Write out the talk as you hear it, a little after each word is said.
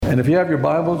And if you have your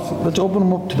Bibles, let's open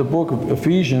them up to the book of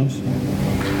Ephesians.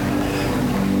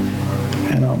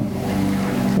 And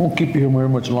won't keep you here very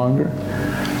much longer.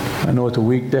 I know it's a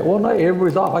weekday. Well, not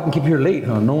everybody's off. I can keep you here late,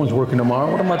 huh? No one's working tomorrow.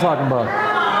 What am I talking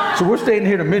about? So we're staying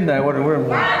here to midnight.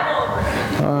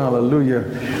 Hallelujah.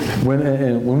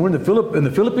 When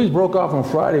the Philippines broke off on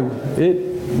Friday,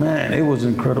 it was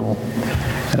incredible.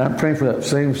 And I'm praying for that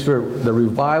same spirit. The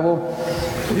revival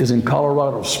is in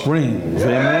Colorado Springs.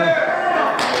 Amen.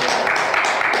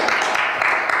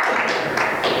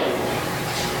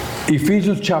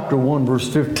 Ephesians chapter 1, verse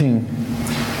 15.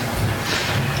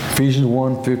 Ephesians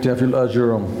 1, 15. As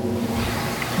you're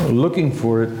looking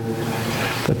for it,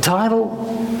 the title,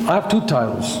 I have two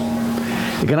titles.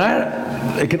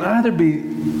 It can either be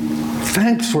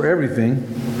Thanks for Everything.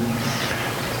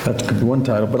 That could be one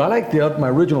title. But I like my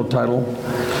original title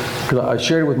because I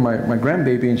shared it with my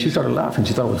grandbaby and she started laughing.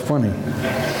 She thought it was funny.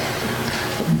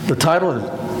 The title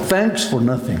is Thanks for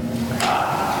Nothing.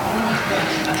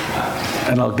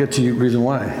 And I'll get to you the reason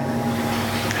why.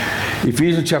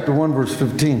 Ephesians chapter 1, verse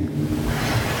 15.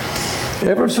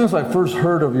 Ever since I first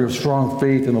heard of your strong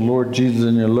faith in the Lord Jesus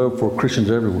and your love for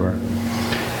Christians everywhere,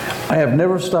 I have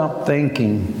never stopped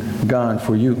thanking God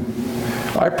for you.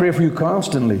 I pray for you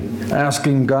constantly,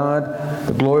 asking God,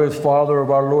 the glorious Father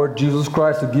of our Lord Jesus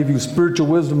Christ, to give you spiritual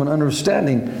wisdom and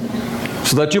understanding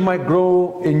so that you might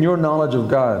grow in your knowledge of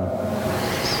God.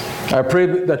 I pray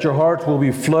that your hearts will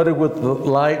be flooded with the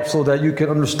light so that you can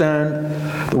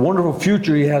understand the wonderful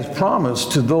future He has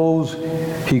promised to those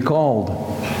He called.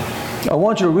 I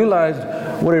want you to realize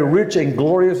what a rich and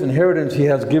glorious inheritance He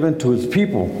has given to His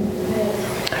people.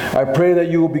 I pray that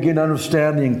you will begin to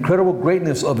understand the incredible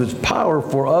greatness of His power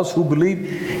for us who believe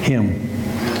Him.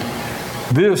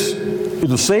 This is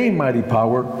the same mighty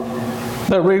power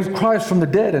that raised Christ from the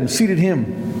dead and seated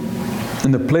Him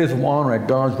in the place of honor at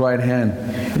God's right hand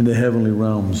in the heavenly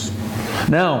realms.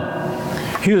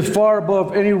 Now, He is far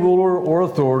above any ruler or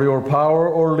authority or power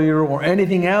or leader or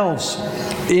anything else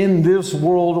in this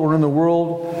world or in the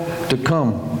world to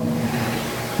come.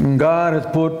 And God has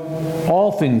put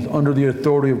all things under the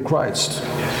authority of Christ.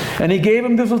 And He gave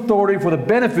Him this authority for the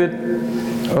benefit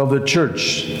of the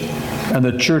church. And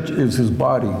the church is His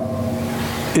body.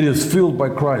 It is filled by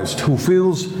Christ, who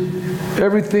fills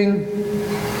everything,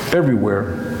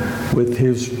 everywhere, with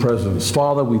His presence.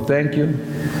 Father, we thank You,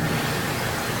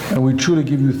 and we truly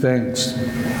give You thanks.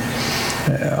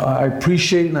 I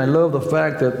appreciate and I love the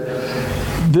fact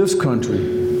that this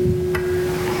country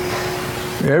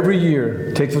every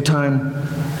year takes the time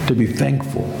to be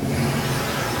thankful.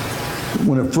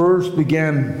 When it first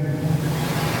began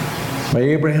by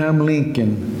Abraham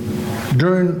Lincoln,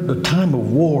 during the time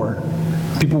of war,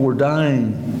 people were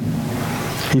dying.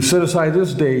 He set aside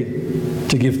this day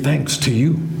to give thanks to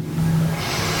You.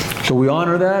 So we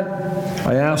honor that.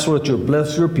 I ask, Lord, that You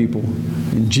bless Your people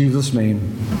in Jesus' name.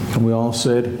 And we all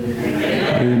said,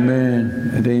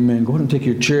 Amen and amen. Go ahead and take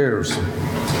your chairs.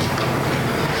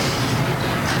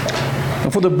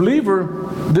 And for the believer,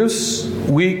 this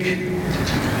week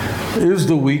is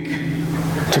the week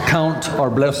to count our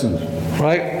blessings,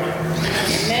 right?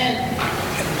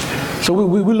 Amen. So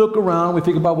we look around, we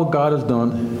think about what God has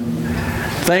done.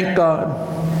 Thank God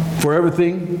for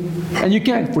everything. And you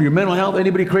can't. For your mental health,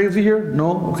 anybody crazy here?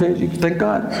 No? Okay, thank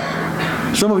God.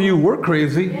 Some of you were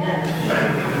crazy.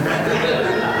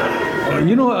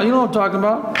 You know what I'm talking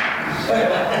about?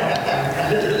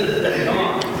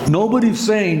 Nobody's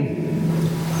saying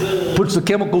puts the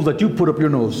chemicals that you put up your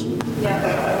nose.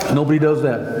 Nobody does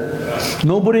that.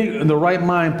 Nobody in the right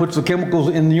mind puts the chemicals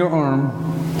in your arm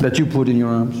that you put in your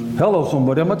arms. Hello,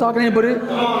 somebody. Am I talking to anybody?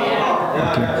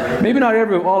 Okay. Maybe not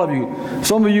all of you.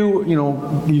 Some of you,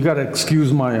 you got to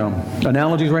excuse my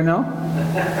analogies right now.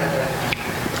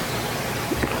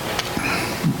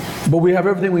 But we have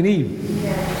everything we need,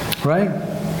 right?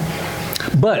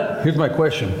 But here's my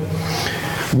question.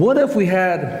 What if we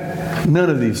had none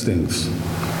of these things?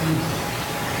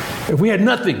 If we had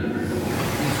nothing,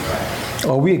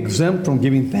 are we exempt from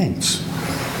giving thanks?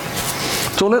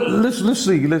 So let's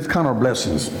see. Let's count our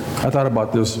blessings. I thought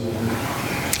about this.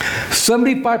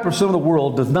 75% of the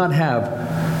world does not have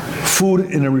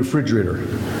food in a refrigerator.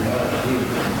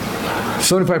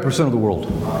 75% of the world.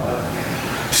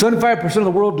 75% of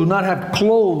the world do not have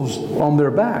clothes on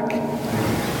their back.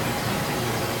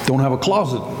 Don't have a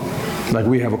closet like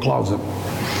we have a closet.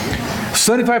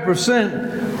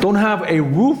 75% don't have a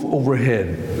roof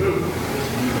overhead.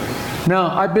 Now,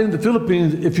 I've been to the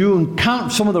Philippines. If you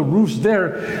count some of the roofs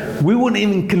there, we wouldn't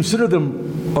even consider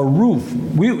them a roof.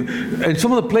 And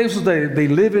some of the places they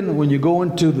live in, when you go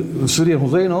into the city of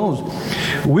Jose knows,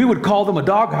 we would call them a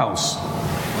doghouse.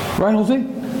 Right, Jose?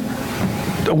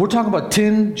 We're talking about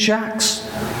tin shacks.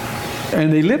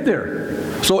 And they lived there.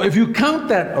 So if you count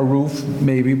that a roof,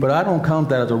 maybe, but I don't count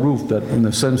that as a roof, that in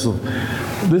the sense of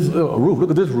this a roof. Look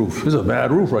at this roof. This is a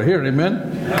bad roof right here,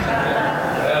 amen?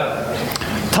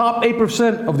 Top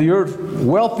 8% of the earth's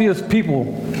wealthiest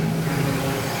people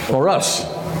are us.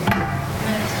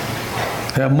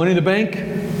 Have money in the bank,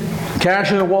 cash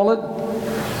in their wallet,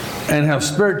 and have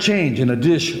spare change in a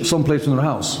dish someplace in their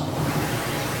house.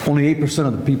 Only 8%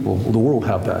 of the people of the world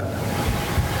have that.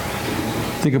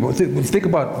 Think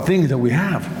about things that we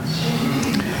have.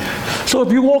 So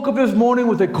if you woke up this morning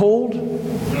with a cold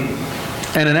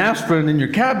and an aspirin in your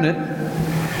cabinet,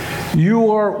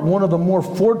 you are one of the more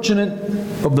fortunate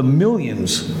of the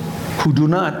millions who do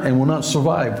not and will not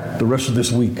survive the rest of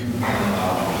this week.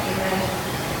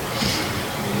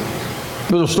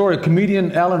 There's a story,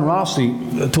 comedian Alan Rossi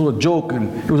told a joke,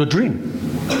 and it was a dream.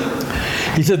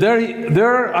 He said,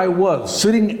 there I was,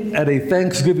 sitting at a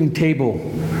Thanksgiving table,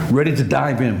 ready to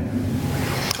dive in.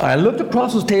 I looked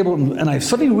across the table and I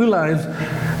suddenly realized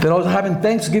that I was having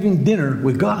Thanksgiving dinner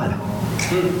with God.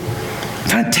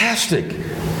 Fantastic,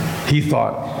 he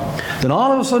thought. Then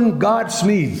all of a sudden God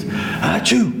sneezed,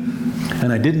 achoo,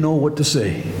 and I didn't know what to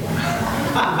say.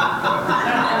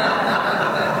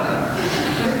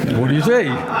 What do you say?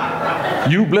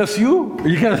 You bless you?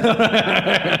 You can't.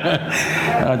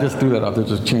 I just threw that out there,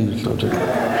 just change the subject.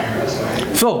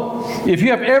 So, if you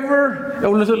have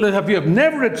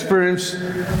never experienced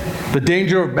the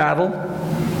danger of battle,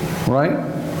 right?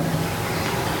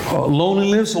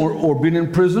 Loneliness or being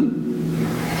in prison,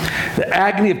 the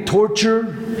agony of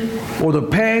torture, or the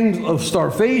pangs of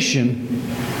starvation,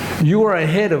 you are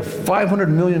ahead of 500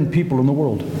 million people in the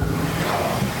world.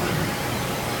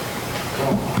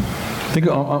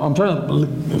 I'm trying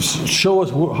to show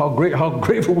us how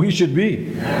grateful we should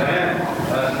be.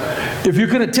 If you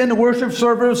can attend a worship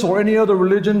service or any other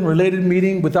religion-related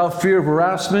meeting without fear of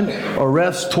harassment,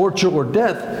 arrest, torture, or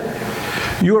death,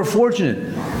 you are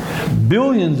fortunate.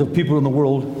 Billions of people in the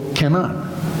world cannot.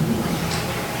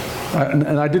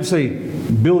 And I did say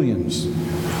billions.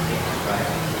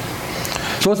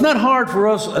 So it's not hard for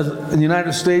us in the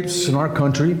United States, in our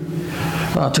country,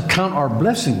 to count our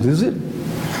blessings, is it?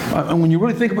 And when you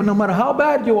really think about it, no matter how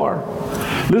bad you are,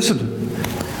 listen,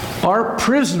 our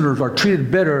prisoners are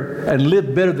treated better and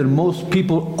live better than most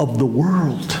people of the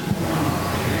world.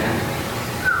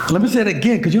 Let me say it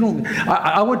again, because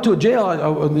I went to a jail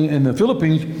in the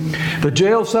Philippines. The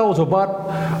jail cell was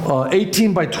about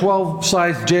 18 by 12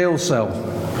 size jail cell,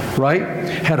 right?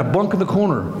 Had a bunk in the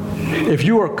corner. If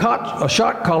you were a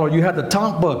shot caller, you had the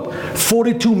top bunk.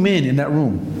 42 men in that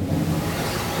room.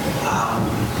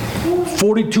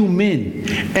 42 men.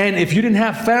 And if you didn't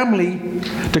have family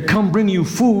to come bring you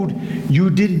food, you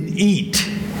didn't eat.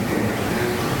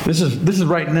 This is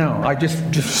right now. I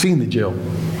just seen the jail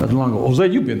not long ago. Jose,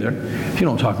 you've been there. You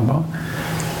know what I'm talking about.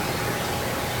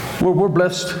 We're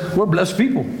blessed. We're blessed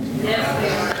people.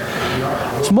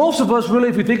 So most of us, really,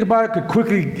 if you think about it, could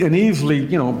quickly and easily,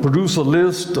 produce a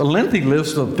lengthy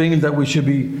list of things that we should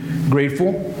be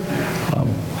grateful.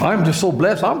 I'm just so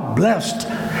blessed. I'm blessed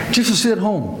just to sit at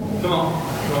home.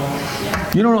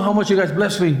 You don't know how much you guys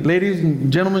bless me, ladies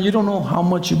and gentlemen. You don't know how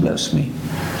much you bless me.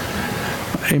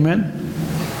 Amen.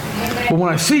 But when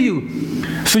I see you,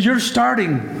 so you're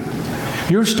starting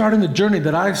the journey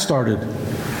that I started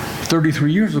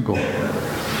 33 years ago.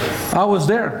 I was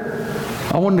there.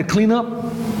 I wanted to clean up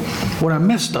what I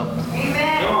messed up. Amen.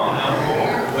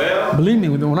 Believe me,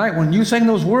 when you sang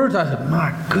those words, I said,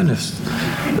 my goodness,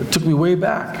 it took me way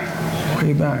back.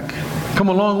 Way back. Come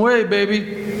a long way,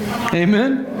 baby.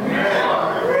 Amen?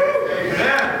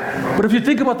 But if you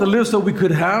think about the list that we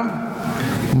could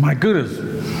have, my goodness,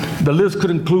 the list could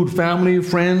include family,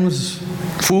 friends,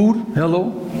 food,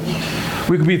 hello.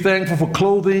 We could be thankful for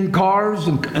clothing, cars,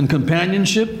 and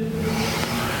companionship,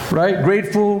 right?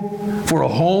 Grateful for a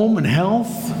home and health.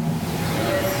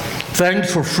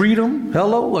 Thanks for freedom,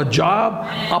 hello, a job,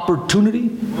 opportunity.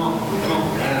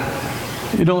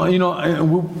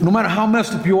 No matter how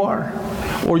messed up you are,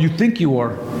 or you think you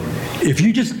are, if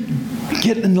you just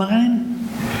get in line,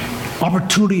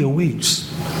 opportunity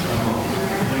awaits.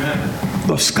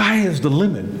 The sky is the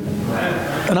limit.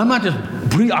 And I'm not just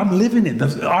breathing, I'm living it.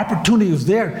 The opportunity is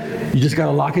there. You just got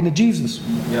to lock into Jesus.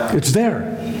 Yeah. It's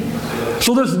there.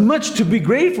 So there's much to be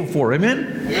grateful for.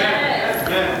 Amen?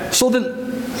 Yeah. So then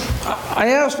I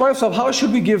asked myself, how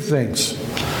should we give thanks?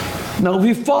 Now, if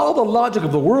we follow the logic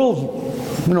of the world,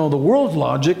 the world's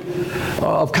logic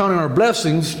of counting our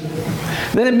blessings,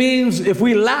 then it means if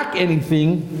we lack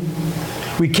anything,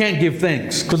 we can't give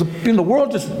thanks. Because the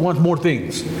world just wants more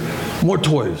things, more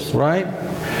toys, right?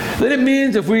 Then it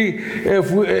means if we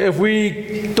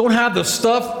don't have the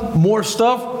stuff, more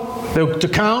stuff to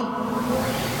count,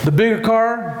 the bigger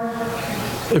car,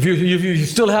 if you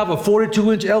still have a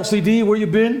 42-inch LCD where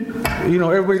you've been, you know,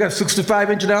 everybody got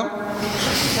 65-inch now,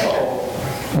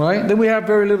 right? Then we have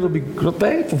very little to be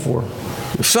thankful for.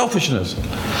 Selfishness.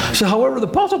 So, however, the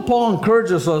Apostle Paul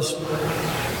encourages us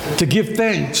to give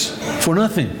thanks for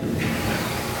nothing.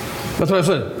 That's what I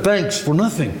said, thanks for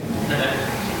nothing.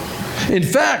 In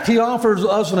fact, he offers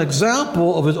us an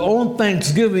example of his own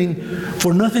thanksgiving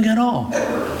for nothing at all.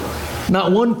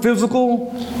 Not one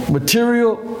physical,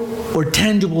 material, or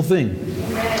tangible thing.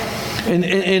 In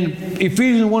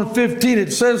Ephesians 1:15,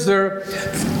 it says there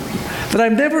that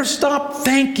I've never stopped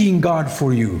thanking God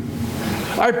for you.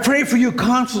 I pray for you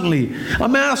constantly.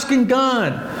 I'm asking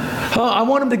God. I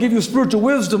want Him to give you spiritual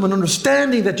wisdom and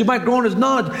understanding that you might grow in His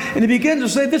knowledge. And he begins to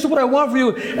say, this is what I want for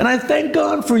you, and I thank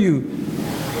God for you.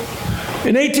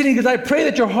 In 18, he goes, I pray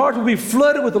that your heart will be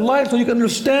flooded with the light so you can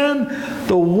understand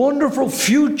the wonderful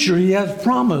future He has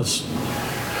promised.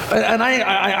 And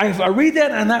I read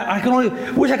that, and I can only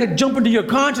wish I could jump into your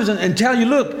conscience and tell you,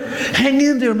 look, hang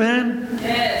in there, man.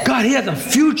 Yes. God, He has a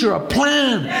future, a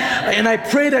plan. And I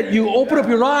pray that you open up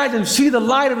your eyes and see the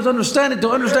light of His understanding to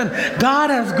understand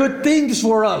God has good things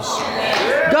for us.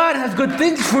 God has good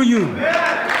things for you.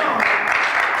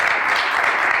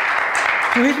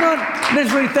 So He's not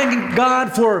necessarily thanking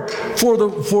God for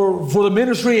the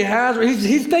ministry He has.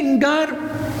 He's thanking God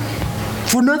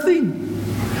for nothing.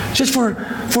 Just for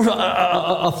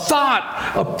a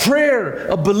thought, a prayer,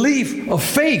 a belief, a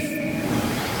faith.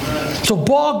 So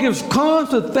Paul gives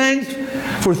constant thanks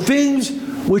for things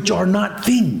which are not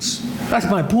things. That's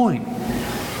my point.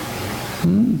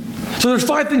 So there's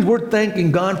 5 things worth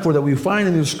thanking God for that we find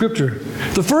in the Scripture.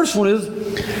 The first one is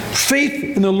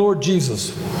faith in the Lord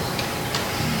Jesus.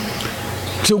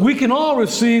 So we can all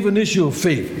receive an issue of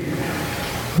faith.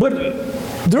 But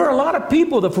there are a lot of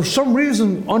people that for some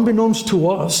reason, unbeknownst to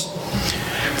us,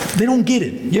 they don't get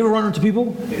it. You ever run into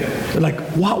people? They're like,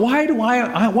 why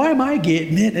am I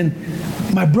getting it and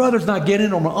my brother's not getting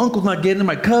it, or my uncle's not getting it,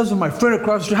 my cousin, my friend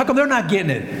across the street, how come they're not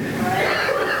getting it?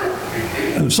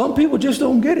 And some people just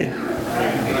don't get it.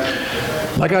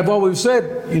 Like I've always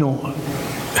said, you know,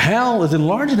 hell is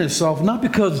enlarging itself not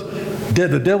because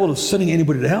the devil is sending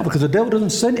anybody to hell, because the devil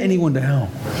doesn't send anyone to hell.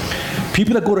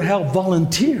 People that go to hell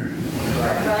volunteer.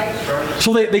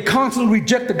 So they constantly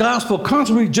reject the gospel,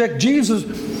 constantly reject Jesus,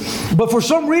 but for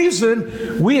some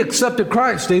reason we accepted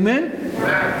Christ. Amen?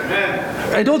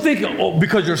 And don't think, oh,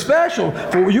 because you're special.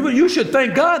 You should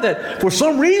thank God that for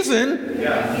some reason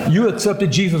you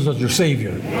accepted Jesus as your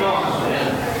Savior.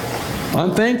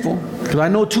 I'm thankful because I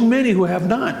know too many who have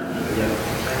not.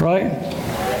 Right?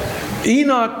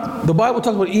 Enoch, the Bible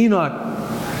talks about Enoch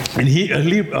in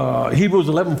Hebrews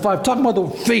 11:5, talking about the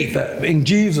faith in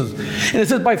Jesus. And it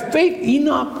says, by faith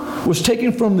Enoch was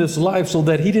taken from this life so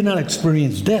that he did not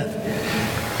experience death.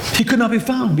 He could not be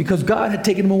found because God had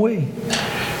taken him away.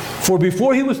 For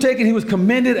before he was taken, he was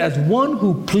commended as one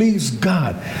who pleased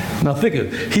God. Now think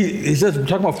of it. He says, we're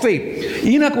talking about faith.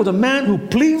 Enoch was a man who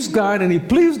pleased God, and he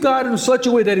pleased God in such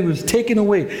a way that he was taken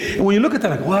away. And when you look at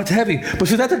that, like, well, that's heavy. But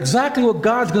see, that's exactly what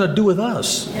God's going to do with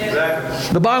us.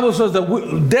 Exactly. The Bible says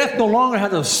that death no longer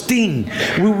has a sting.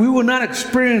 We will not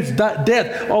experience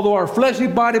death, although our fleshly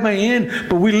body may end,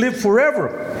 but we live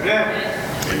forever. Yeah.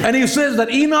 And he says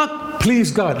that Enoch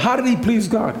pleased God. How did he please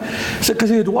God? He said, because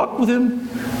he had walked with him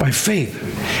by faith.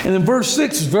 And then verse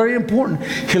 6 is very important.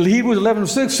 Hebrews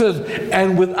 11:6 says,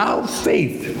 and without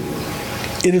faith,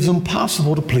 it is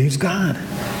impossible to please God.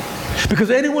 Because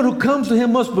anyone who comes to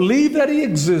Him must believe that He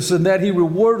exists and that He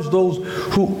rewards those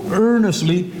who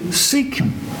earnestly seek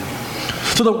Him.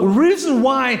 So the reason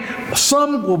why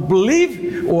some will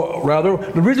believe, or rather,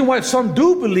 the reason why some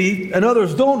do believe and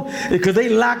others don't, is because they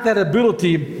lack that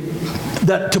ability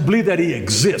to believe that He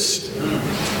exists.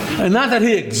 And not that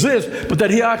He exists, but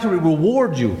that He actually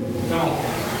rewards you.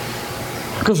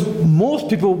 Because most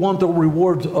people want the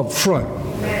rewards up front.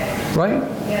 Right?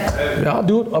 Yeah, I'll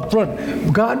do it up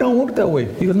front. God don't want it that way.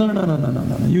 He goes, no.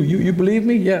 You believe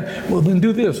me? Yeah. Well, then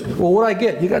do this. Well, what I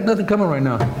get? You got nothing coming right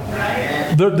now.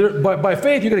 By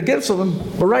faith, you're going to get something.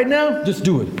 But right now, just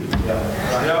do it.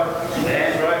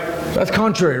 That's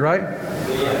contrary, right?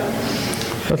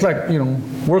 That's like,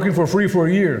 working for free for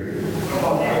a year.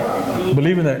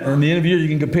 Believing that in the end of the year you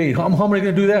can get paid. How am I going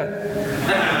to do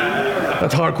that?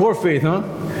 That's hardcore faith, huh?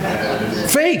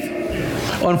 Faith.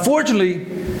 Unfortunately,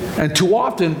 and too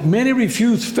often, many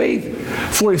refuse faith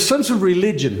for a sense of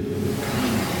religion.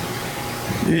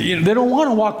 They don't want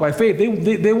to walk by faith.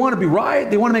 They want to be right.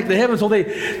 They want to make the heaven. So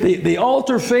they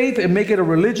alter faith and make it a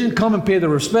religion. Come and pay the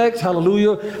respects.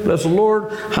 Hallelujah. Bless the Lord.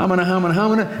 Hamana, hamana,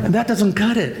 hamana. And that doesn't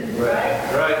cut it.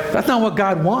 Right. That's not what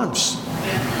God wants.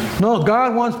 No,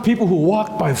 God wants people who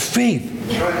walk by faith.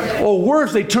 Or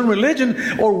worse, they turn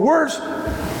religion. Or worse,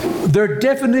 their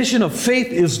definition of faith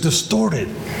is distorted.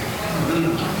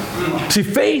 See,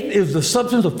 faith is the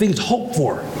substance of things hoped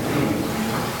for.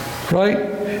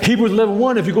 Right? Hebrews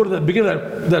 11:1, if you go to the beginning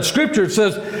of that scripture, it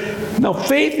says, now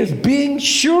faith is being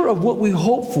sure of what we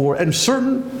hope for and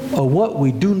certain of what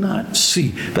we do not see.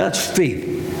 That's faith.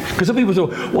 Because some people say,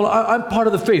 well, I'm part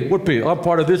of the faith. What faith? I'm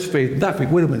part of this faith, that faith.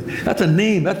 Wait a minute. That's a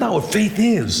name. That's not what faith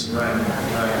is.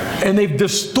 Right. And they've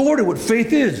distorted what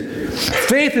faith is.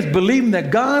 Faith is believing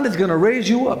that God is going to raise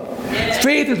you up.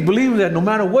 Faith is believing that no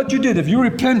matter what you did, if you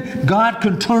repent, God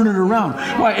can turn it around.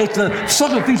 Why? It's a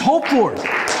substance of things hoped for.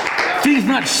 Things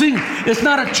not seen. It's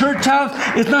not a church house.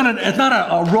 It's not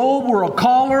a robe or a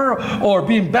collar or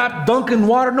being dunked in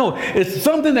water. No, it's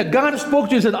something that God spoke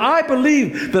to you and said, I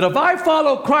believe that if I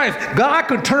follow Christ, God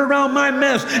can turn around my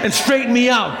mess and straighten me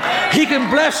out. He can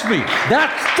bless me.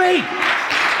 That's faith.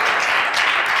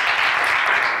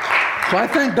 So I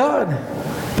thank God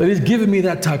that He's given me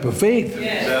that type of faith.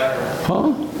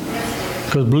 Huh?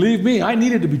 Because believe me, I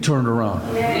needed to be turned around.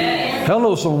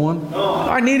 Hello, someone.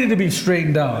 I needed to be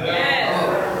straightened out.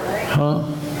 Huh?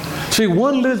 See,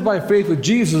 one lives by faith with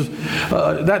Jesus.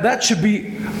 That should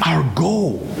be our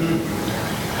goal.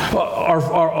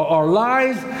 Our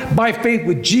lives by faith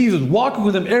with Jesus, walking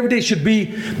with Him every day should be,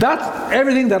 that's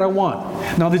everything that I want.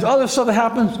 Now, these other stuff that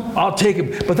happens, I'll take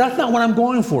it. But that's not what I'm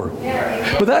going for.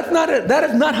 But that's not it. That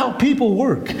is not how people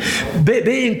work.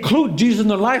 They include Jesus in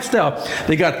their lifestyle.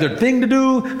 They got their thing to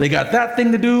do. They got that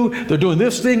thing to do. They're doing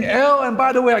this thing. And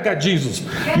by the way, I got Jesus.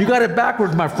 You got it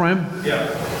backwards, my friend.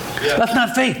 That's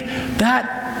not faith.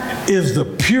 That is the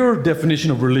pure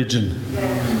definition of religion.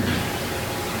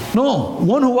 No,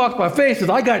 one who walks by faith says,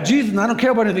 I got Jesus and I don't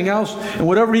care about anything else, and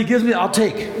whatever He gives me, I'll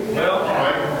take. Well, all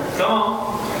right. Come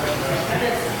on.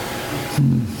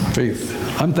 Faith.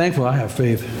 I'm thankful I have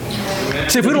faith.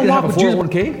 See, if we don't walk with Jesus,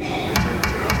 401k,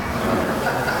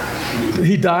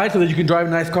 He died so that you can drive a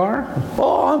nice car.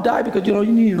 Oh, I'm died because you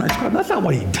need a nice car. That's not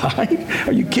why He died.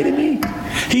 Are you kidding me?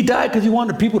 He died because He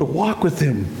wanted people to walk with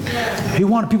Him. He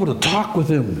wanted people to talk with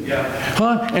Him.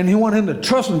 Huh? And He wanted Him to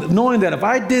trust Him, knowing that if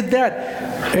I did that,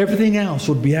 everything else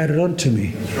would be added unto me.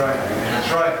 That's right.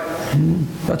 That's right.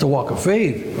 That's a walk of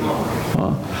faith.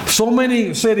 Huh? So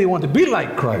many say they want to be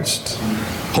like Christ.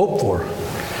 Hope for.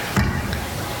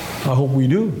 I hope we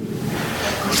do.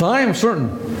 So I am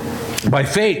certain, by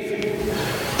faith,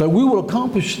 that we will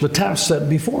accomplish the task set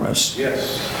before us.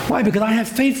 Yes. Why? Because I have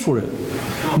faith for it.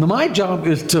 Now my job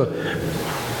is to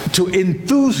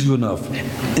enthuse you enough,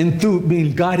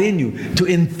 meaning God in you, to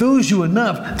enthuse you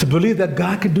enough to believe that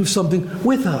God can do something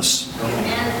with us.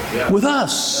 With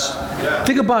us.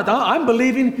 Think about it. I'm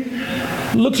believing.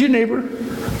 Look to your neighbor.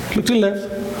 Look to your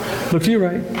left. Look to your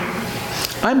right.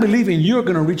 I'm believing you're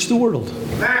going to reach the world.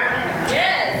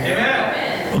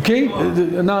 Okay?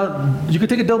 Now, you can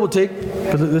take a double take,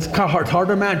 because it's hard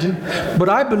to imagine. But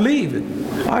I believe it.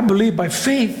 I believe by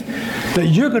faith that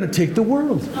you're going to take the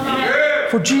world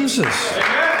for Jesus.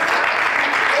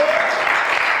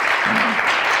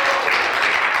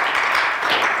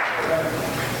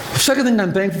 The second thing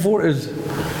I'm thankful for is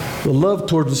the love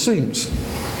towards the saints.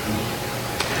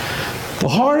 The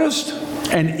hardest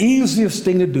and easiest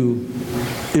thing to do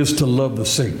is to love the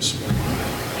saints.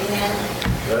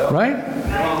 Right?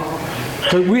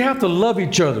 But we have to love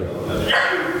each other.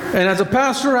 And as a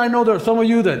pastor, I know there are some of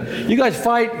you that you guys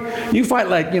fight. You fight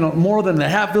like more than a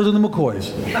half dozen of the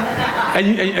McCoys,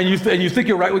 and you think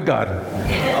you're right with God.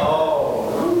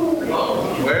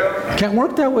 Can't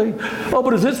work that way. Oh,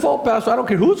 but it's his fault, Pastor. I don't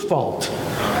care whose fault.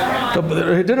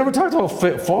 They never talked about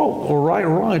fault or right or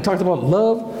wrong. They talked about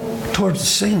love towards the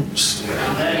saints.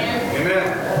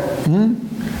 Amen.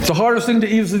 It's the hardest thing to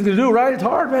do, right? It's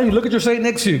hard, man. You look at your saint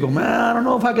next to you, you go, man, I don't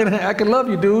know if I can love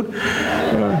you, dude.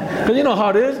 Because you know how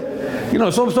it is.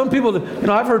 Some people,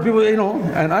 I've heard people,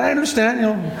 and I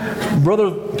understand,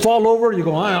 brother fall over, you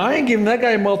go, I ain't giving that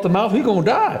guy a mouth to mouth, he's going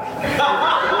to die.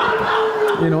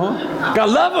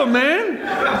 Gotta love him, man.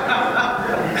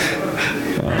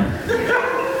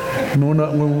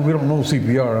 We don't know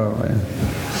CPR, man.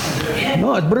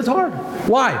 No, but it's hard.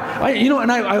 Why?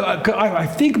 I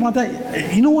think about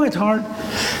that. You know why it's hard?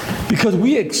 Because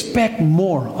we expect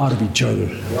more out of each other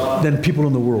than people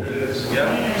in the world.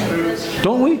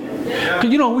 Don't we? Because,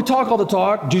 we talk all the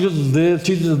talk. Jesus is this,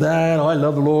 Jesus is that. Oh, I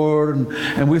love the Lord.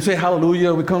 And we say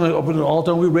hallelujah. We come up to the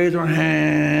altar and we raise our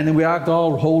hand and we act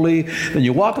all holy. Then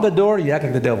you walk in the door, you act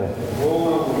like the devil.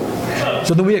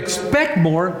 So then we expect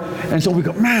more. And so we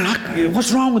go, man,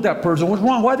 what's wrong with that person? What's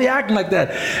wrong? Why are they acting like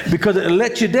that? Because it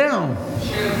lets you down.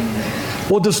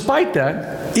 Well, despite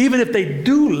that, even if they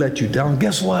do let you down,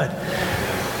 guess what?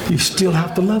 You still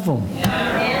have to love them.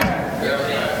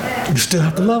 You still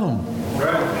have to love them.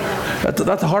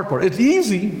 That's the hard part. It's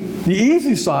easy. The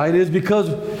easy side is because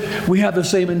we have the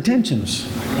same intentions.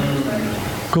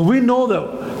 Because we know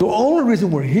that the only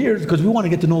reason we're here is because we want to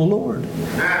get to know the Lord.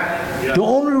 The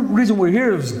only reason we're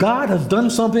here is God has done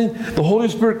something. The Holy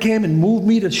Spirit came and moved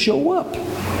me to show up.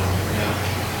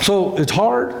 So it's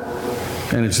hard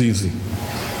and it's easy.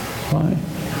 Right?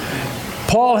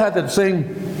 Paul had that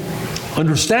same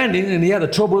understanding, and he had a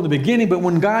trouble in the beginning, but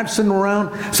when God sent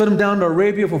him down to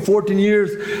Arabia for 14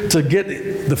 years to get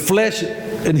the flesh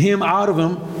in him out of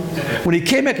him, when he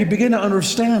came back, he began to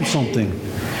understand something.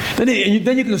 Then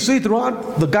you can see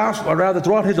throughout the gospel, or rather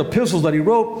throughout his epistles that he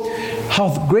wrote,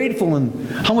 how grateful and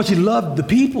how much he loved the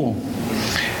people.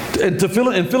 And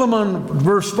in Philemon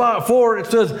verse 4, it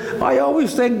says, I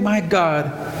always thank my God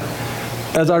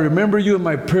as I remember you in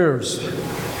my prayers,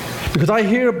 because I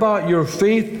hear about your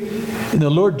faith in the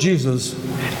Lord Jesus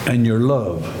and your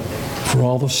love for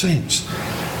all the saints.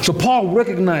 So Paul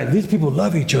recognized these people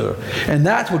love each other, and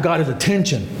that's what got his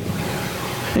attention.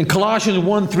 In Colossians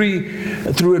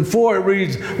 1:3-4, it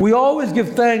reads, we always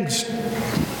give thanks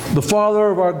the Father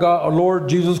of our God, our Lord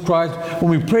Jesus Christ,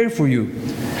 when we pray for you,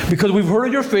 because we've heard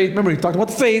of your faith. Remember, he talked about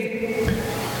the faith,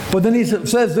 but then he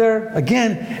says there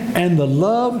again, and the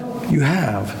love you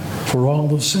have for all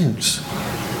the saints.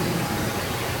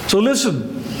 So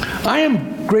listen, I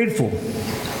am grateful,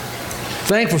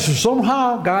 thankful. So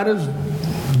somehow God has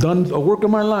done a work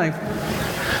in my life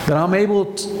that I'm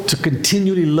able to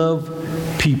continually love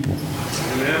people.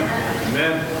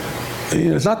 Amen.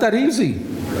 It's not that easy.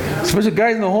 Especially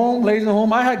guys in the home, ladies in the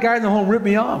home. I had guys in the home rip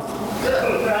me off.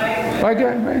 Right,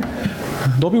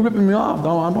 guys? Don't be ripping me off.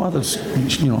 No, I don't have to,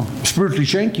 spiritually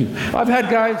shank you. I've had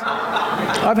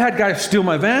guys steal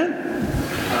my van,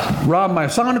 rob my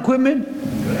sound equipment,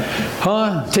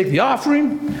 take the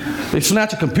offering. They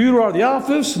snatch a computer out of the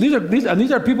office. These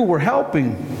are people we're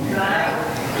helping.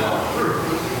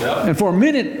 And for a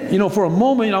minute, for a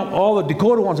moment, all the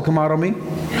Dakota wants to come out on me.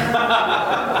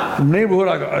 The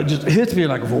neighborhood, it just hits me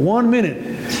like for 1 minute,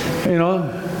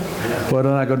 But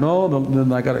then I go, no,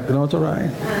 then I got to, no, it's all right.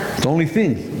 It's only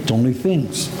things. It's only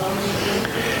things.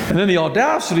 And then the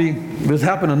audacity, this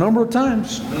happened a number of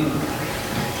times.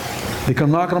 They come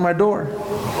knocking on my door.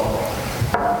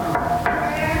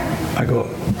 I go,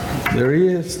 there he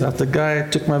is. That's the guy who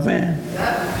took my van.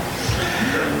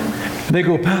 And they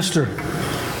go, Pastor,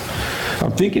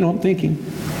 I'm thinking.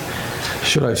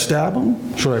 Should I stab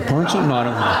him? Should I punch him? No, I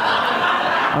don't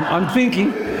know. I'm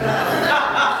thinking.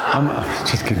 I'm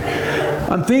just kidding.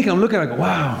 I'm thinking, I'm looking, I go,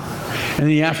 wow. And then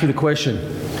he asked me the question,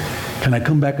 can I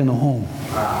come back in the home?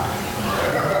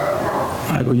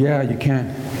 I go, yeah, you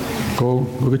can. Go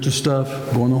get your stuff,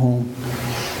 go in the home.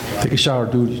 Take a shower,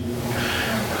 dude.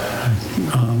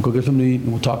 Go get something to eat,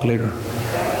 and we'll talk later.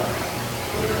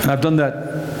 And I've done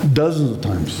that dozens of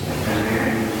times,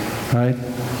 right?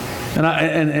 And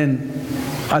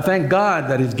I thank God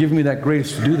that He's given me that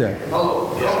grace to do that.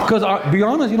 Because I'll be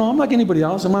honest, I'm like anybody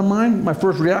else. In my mind, my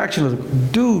first reaction is,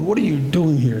 dude, what are you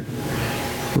doing here,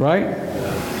 right?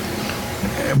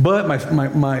 But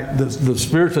the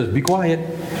Spirit says, be quiet.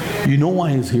 You know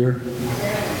why He's here.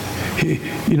 He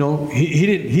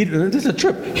didn't. This is a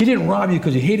trip. He didn't rob you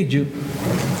because He hated you.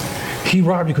 He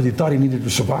robbed you because He thought He needed to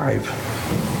survive.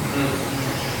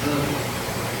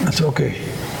 I said, okay,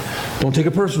 don't take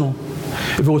it personal.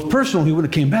 If it was personal, He would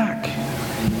have came back,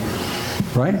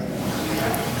 right?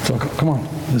 So come on,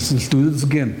 let's do this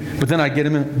again. But then I get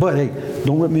him in. But hey,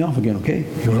 don't rip me off again, okay?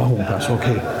 He goes, oh, Pastor,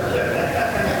 okay.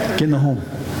 Get in the home.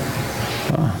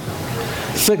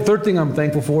 Third thing I'm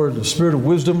thankful for is the spirit of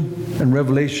wisdom and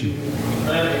revelation.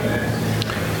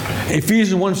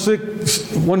 Ephesians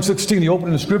 1:16, the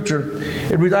opening of Scripture,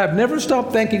 it reads, I have never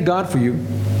stopped thanking God for you.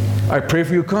 I pray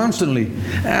for you constantly,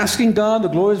 asking God, the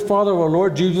glorious Father of our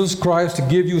Lord Jesus Christ, to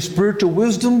give you spiritual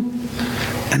wisdom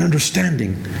and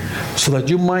understanding so that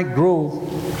you might grow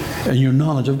in your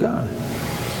knowledge of God.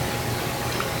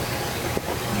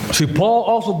 See, Paul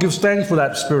also gives thanks for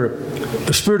that spirit.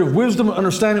 The spirit of wisdom,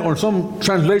 understanding, or in some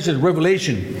translations,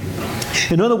 revelation.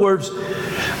 In other words,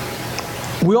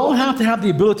 we all have to have the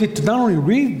ability to not only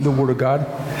read the Word of God,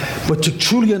 but to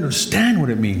truly understand what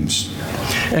it means.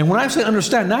 And when I say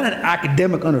understand, not an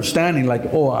academic understanding like,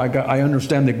 oh, I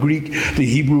understand the Greek, the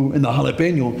Hebrew, and the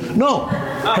jalapeno. No, it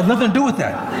has nothing to do with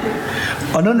that.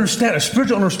 A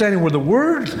spiritual understanding where the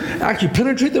words actually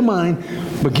penetrate the mind,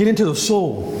 but get into the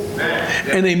soul.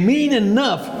 And they mean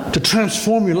enough to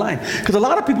transform your life. Because a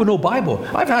lot of people know Bible.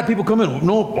 I've had people come in,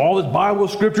 know all this Bible,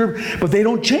 scripture, but they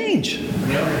don't change.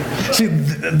 See,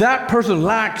 that person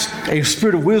lacks a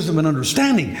spirit of wisdom and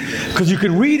understanding. Because you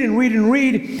can read and read and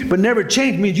read, but never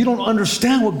change means you don't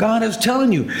understand what God is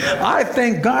telling you. I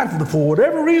thank God for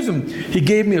whatever reason, He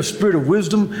gave me a spirit of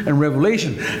wisdom and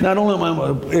revelation. Not only am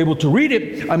I able to read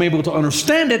it, I'm able to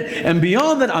understand it, and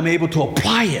beyond that, I'm able to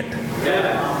apply it.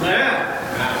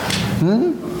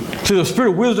 So the spirit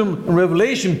of wisdom and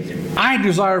revelation, I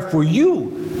desire for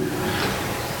you.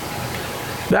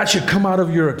 That should come out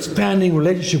of your expanding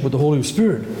relationship with the Holy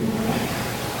Spirit.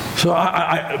 So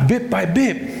I bit by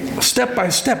bit, step by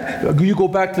step, you go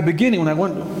back to the beginning when I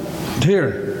went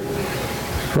here,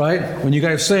 right? When you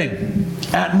guys sang,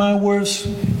 "At my worst,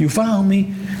 you found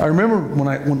me." I remember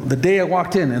when the day I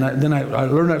walked in, and then I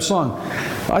learned that song.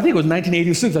 I think it was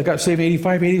 1986. I got saved in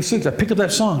 85, 86. I picked up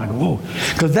that song. I go, whoa.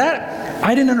 Because that,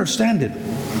 I didn't understand it.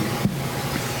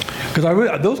 Because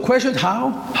those questions,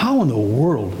 how in the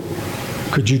world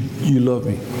could you love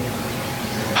me?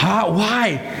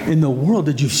 Why in the world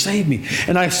did you save me?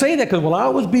 And I say that because while I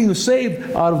was being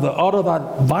saved out of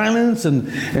that violence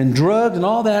and drugs and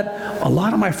all that, a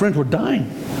lot of my friends were dying,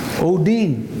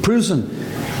 ODing, prison.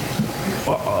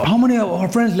 How many of our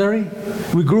friends, Larry?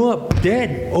 We grew up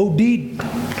dead, OD'd,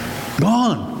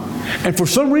 gone. And for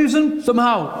some reason,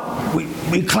 somehow,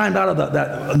 we climbed out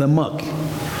of the muck.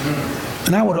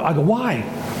 And I go, why?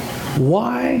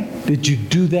 Why did you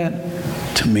do that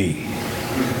to me?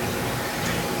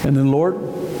 And then, Lord,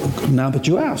 now that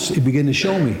you asked, He began to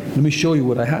show me. Let me show you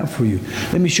what I have for you.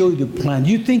 Let me show you the plan.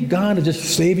 Do you think God is just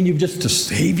saving you just to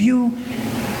save you?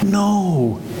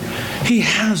 No. He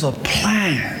has a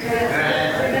plan.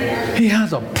 He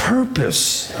has a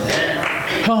purpose.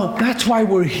 That's why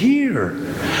we're here.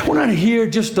 We're not here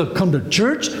just to come to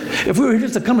church. If we were here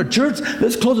just to come to church,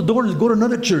 let's close the door and just go to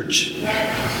another church.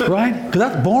 Right? Because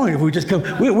that's boring if we just come.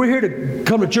 We're here to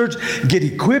come to church, get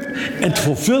equipped, and to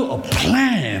fulfill a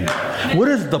plan. What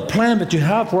is the plan that you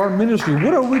have for our ministry?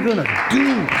 What are we going to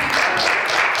do?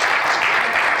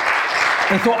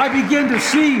 And so I begin to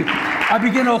see,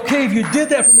 okay, if you did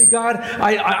that for me, God,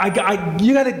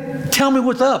 you got to tell me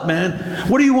what's up, man.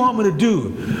 What do you want me to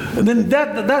do? And then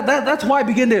that's why I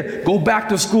began to go back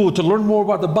to school to learn more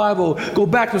about the Bible, go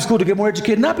back to school to get more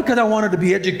educated. Not because I wanted to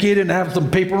be educated and have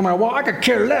some paper on my wall. I could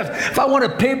care less. If I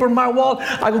wanted paper on my wall,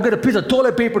 I go get a piece of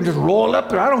toilet paper and just roll up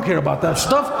there. I don't care about that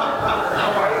stuff.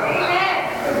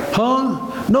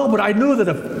 No, but I knew that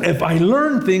if I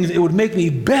learned things, it would make me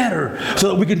better so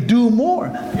that we can do more.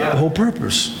 The whole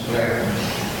purpose.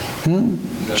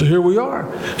 So here we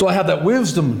are. So I have that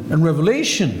wisdom and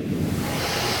revelation.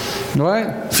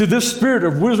 Right? See, this spirit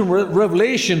of wisdom and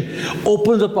revelation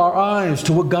opens up our eyes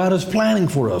to what God is planning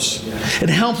for us. It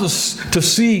helps us to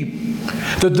see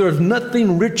that there's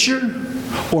nothing richer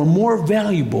or more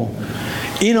valuable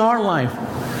in our life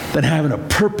than having a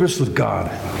purpose with God.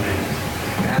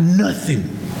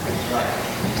 Nothing.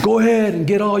 Go ahead and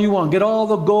get all you want. Get all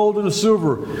the gold and the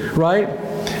silver, right?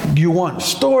 You want.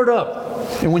 Store it up.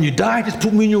 And when you die, just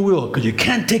put me in your will, because you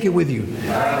can't take it with you.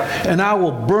 And I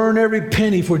will burn every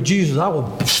penny for Jesus. I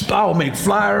will make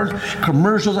flyers,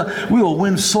 commercials. We will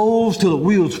win souls till the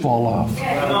wheels fall off.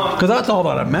 Because that's all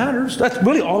that matters. That's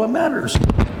really all that matters.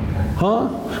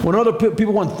 When other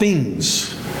people want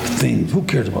things, who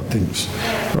cares about things,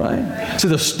 right? So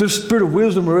this spirit of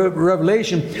wisdom and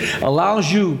revelation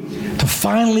allows you to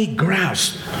finally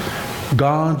grasp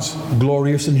God's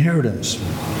glorious inheritance.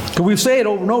 Because we say it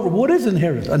over and over. What is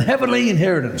inheritance? A heavenly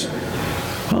inheritance.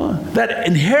 That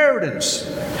inheritance,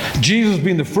 Jesus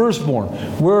being the firstborn,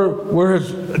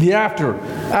 whereas the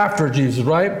after Jesus,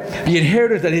 right? The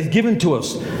inheritance that He's given to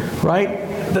us, right?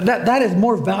 That is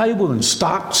more valuable than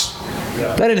stocks.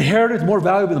 Yeah. That inheritance is more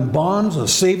valuable than bonds, a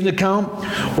savings account,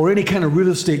 or any kind of real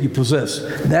estate you possess.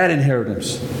 That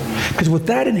inheritance. Because with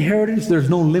that inheritance, there's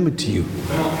no limit to you.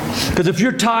 Because if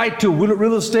you're tied to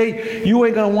real estate, you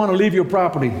ain't going to want to leave your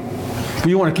property. But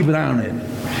you want to keep an eye on it.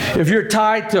 If you're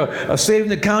tied to a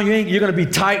savings account, you're going to be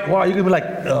tight. Wow, you're going to be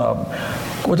like,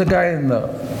 what's the guy in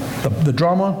the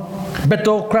drama?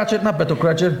 Beto Cratchit? Not Beto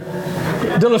Cratchit.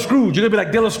 Della Scrooge. You're going to be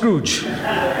like Della Scrooge.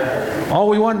 All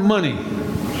we want, money.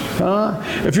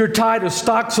 If you're tied to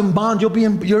stocks and bonds, you'll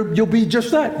be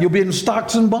just that. You'll be in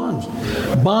stocks and bonds,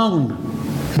 bound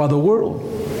by the world.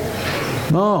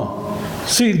 No.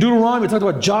 See, in Deuteronomy, it talks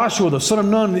about Joshua, the son of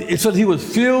Nun. It says he was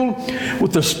filled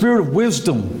with the spirit of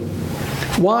wisdom.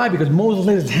 Why? Because Moses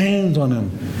laid his hands on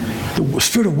him. The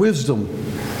spirit of wisdom.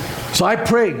 So I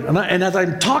pray, and as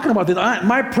I'm talking about this,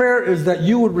 my prayer is that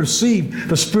you would receive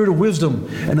the spirit of wisdom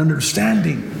and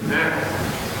understanding.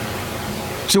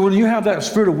 So when you have that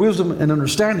spirit of wisdom and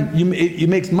understanding, it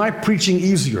makes my preaching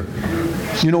easier.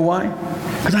 You know why?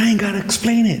 Because I ain't got to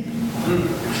explain it.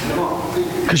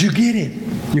 Because you get it.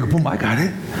 You go, boom, I got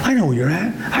it. I know where you're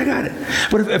at. I got it.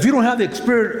 But if you don't have the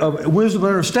spirit of wisdom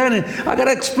and understanding, I got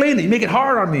to explain it. You make it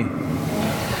hard on me.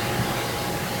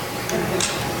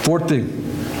 Fourth thing,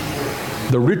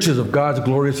 the riches of God's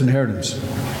glorious inheritance.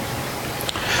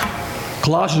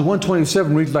 Colossians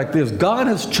 1:27 reads like this: God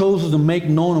has chosen to make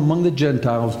known among the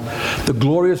Gentiles the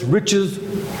glorious riches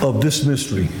of this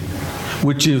mystery,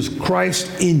 which is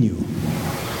Christ in you,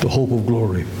 the hope of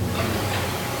glory.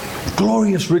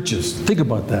 Glorious riches. Think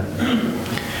about that.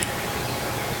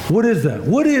 What is that?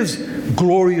 What is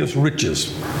glorious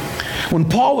riches? When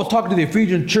Paul was talking to the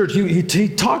Ephesian church, he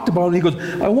talked about it. He goes,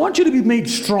 I want you to be made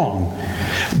strong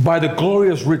by the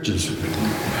glorious riches.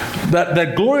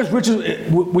 That glorious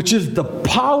riches, which is the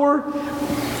power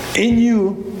in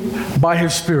you by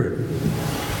His Spirit.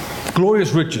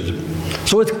 Glorious riches.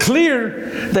 So it's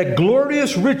clear that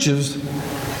glorious riches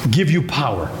give you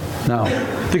power. Now,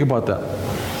 think about that.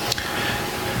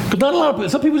 Because not a lot of people,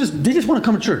 some people just want to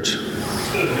come to church.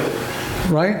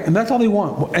 Right? And that's all they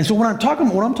want. And so when I'm talking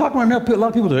right now, a lot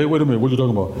of people say, hey, wait a minute, what are you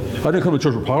talking about? I didn't come to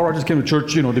church for power. I just came to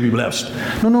church, to be blessed.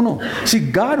 No. See,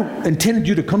 God intended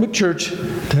you to come to church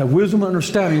to have wisdom and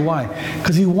understanding. Why?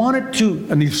 Because He wanted to,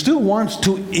 and He still wants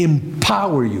to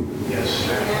empower you.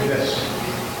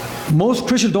 Yes. Most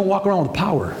Christians don't walk around with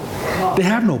power. They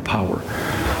have no power.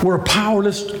 We're a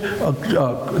powerless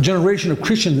generation of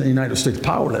Christians in the United States.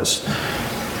 Powerless.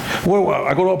 Well,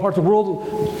 I go to all parts of the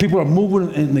world, people are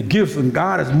moving in the gifts, and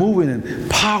God is moving in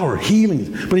power,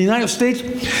 healing. But in the United States,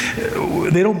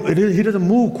 He doesn't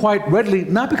move quite readily,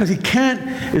 not because He can't,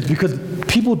 it's because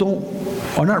people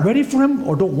are not ready for Him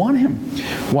or don't want Him.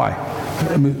 Why?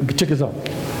 Check this out.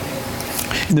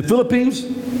 In the Philippines,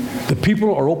 the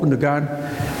people are open to God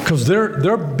because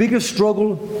their biggest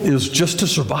struggle is just to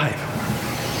survive.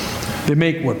 They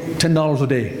make, $10 a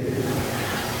day,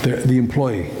 the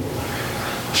employee.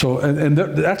 So, and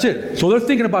that's it. So they're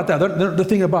thinking about that. They're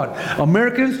thinking about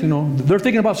Americans, they're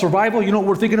thinking about survival. You know what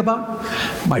we're thinking about?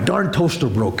 My darn toaster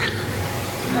broke.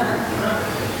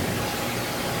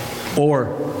 Or,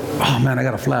 oh man, I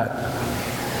got a flat.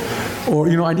 Or,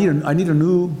 I need a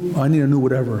new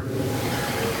whatever.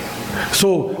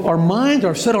 So our minds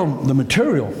are set on the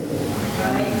material.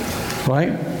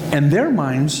 Right? And their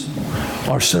minds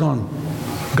are set on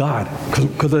God.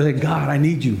 Because they say, God, I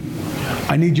need you.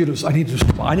 I need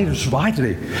to survive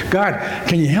today. God,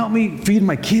 can you help me feed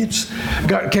my kids?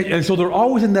 God, and so they're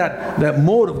always in that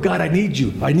mode of, God, I need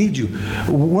you. I need you.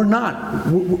 We're not.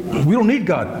 We don't need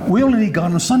God. We only need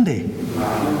God on Sunday.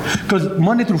 Because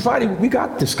Monday through Friday, we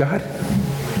got this, God.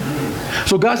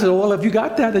 So God said, well, if you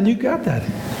got that, then you got that.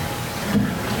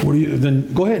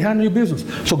 Then go ahead, handle your business.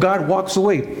 So God walks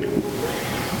away.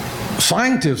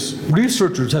 Scientists,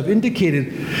 researchers have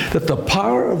indicated that the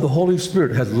power of the Holy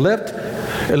Spirit has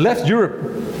left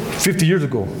Europe 50 years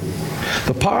ago.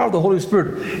 The power of the Holy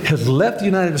Spirit has left the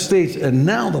United States, and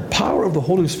now the power of the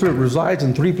Holy Spirit resides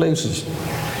in 3 places: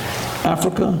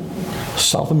 Africa,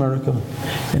 South America,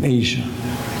 and Asia.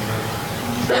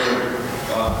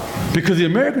 Because the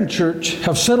American church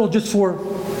have settled just for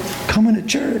coming to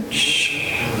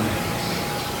church.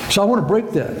 So I want to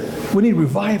break that. We need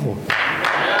revival.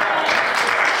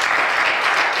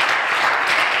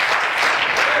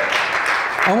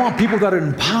 I want people that are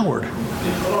empowered.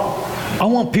 I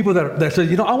want people that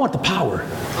say, I want the power.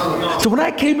 So when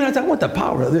I came in, I said, I want the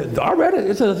power. I read it.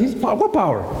 It says, what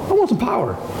power? I want some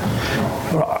power.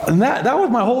 And that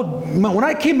was my whole, when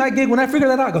I came that gig, when I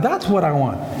figured that out, I go, that's what I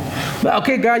want.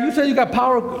 Okay, God, you said you got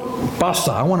power.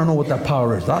 Basta. I want to know what that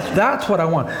power is. That's what I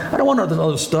want. I don't want all this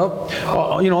other stuff.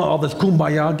 All this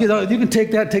kumbaya. You can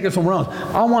take that, take it somewhere else.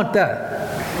 I want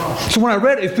that. So when I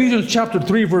read Ephesians chapter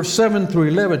 3, verse 7 through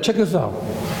 11, check this out.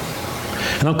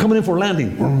 And I'm coming in for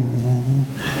landing.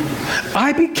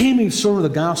 I became a servant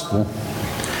of the gospel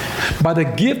by the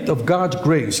gift of God's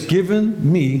grace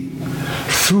given me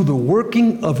through the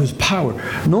working of His power.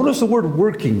 Notice the word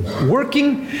working.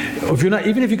 Working,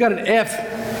 even if you got an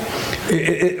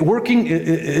F, working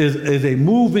is a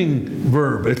moving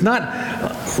verb. It's not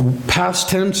past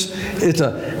tense. It's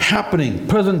a happening,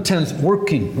 present tense,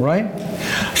 working, right?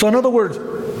 So in other words,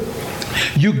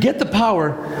 you get the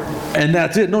power and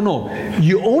that's it. No.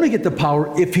 You only get the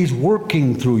power if He's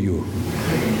working through you.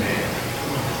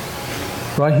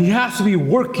 Right? He has to be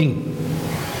working.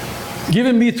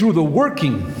 Given me through the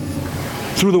working.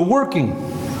 Through the working.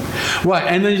 Right,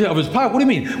 and then of his power. What do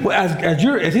you mean? Well,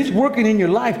 as he's working in your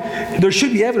life, there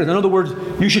should be evidence. In other words,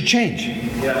 you should change.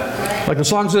 Yeah. Like the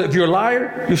song says, if you're a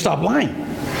liar, you stop lying.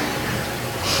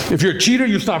 If you're a cheater,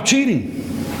 you stop cheating.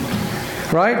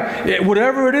 Right?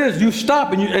 Whatever it is, you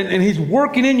stop, and he's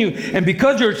working in you. And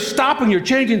because you're stopping, you're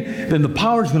changing, then the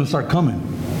power is going to start coming.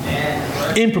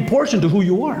 In proportion to who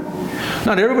you are.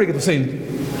 Not everybody gets the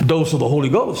same dose of the Holy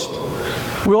Ghost.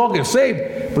 We all get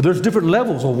saved, but there's different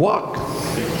levels of walk.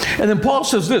 And then Paul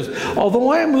says this,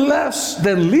 although I am less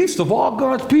than least of all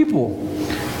God's people,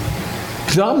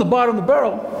 because I'm the bottom of the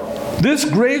barrel, this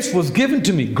grace was given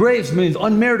to me. Grace means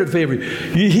unmerited favor.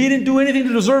 He didn't do anything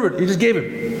to deserve it. He just gave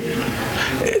it.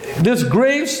 This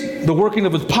grace, the working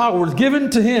of his power, was given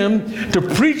to him to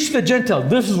preach to the Gentiles.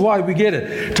 This is why we get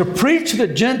it. To preach to the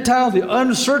Gentiles the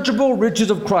unsearchable riches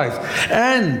of Christ,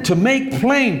 and to make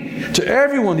plain to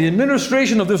everyone the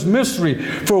administration of this mystery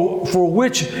for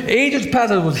which ages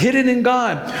past was hidden in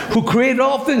God, who created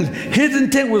all things. His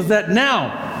intent was that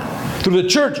now, through the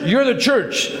church, you're the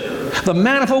church, the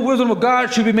manifold wisdom of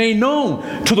God should be made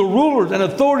known to the rulers and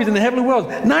authorities in the heavenly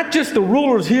world. Not just the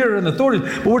rulers here and authorities,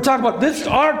 but we're talking about this,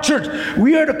 our church.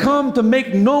 We are to come to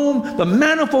make known the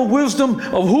manifold wisdom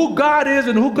of who God is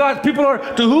and who God's people are.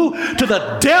 To who? To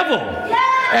the devil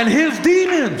and his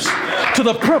demons. To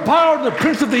the power of the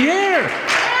prince of the air.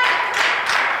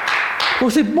 Well,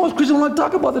 see, most Christians don't like to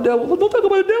talk about the devil. Well, don't talk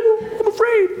about the devil. I'm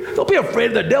afraid. Don't be afraid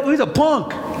of the devil. He's a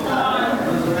punk.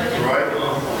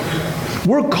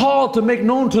 We're called to make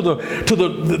known to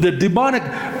the demonic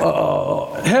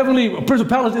heavenly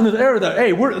principalities in this area that,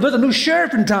 hey, there's a new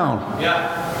sheriff in town.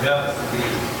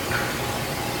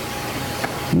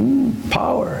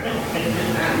 Power.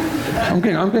 I'm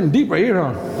getting deep right here,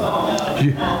 huh?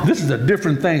 This is a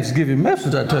different Thanksgiving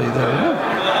message, I tell you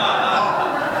that.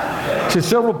 See,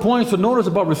 several points to notice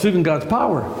about receiving God's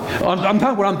power. I'm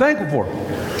talking what I'm thankful for.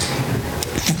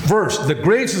 First, the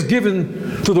grace is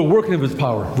given through the working of his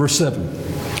power. Verse 7.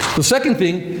 The second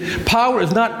thing, power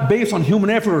is not based on human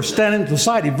effort or standing in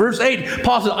society. Verse 8,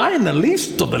 Paul says, I am the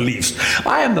least of the least.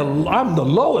 I'm the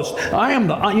lowest. I'm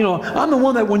the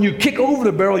one that when you kick over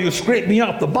the barrel, you scrape me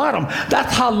off the bottom.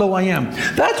 That's how low I am.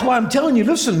 That's why I'm telling you,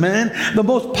 listen, man, the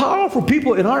most powerful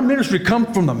people in our ministry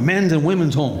come from the men's and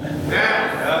women's home.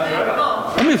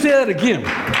 Let me say that again.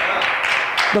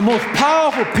 The most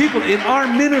powerful people in our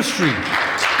ministry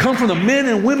come from the men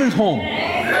and women's home.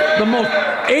 The most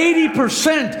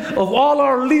 80% of all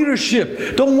our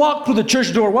leadership don't walk through the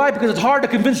church door. Why? Because it's hard to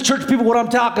convince church people what I'm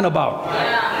talking about.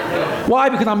 Why?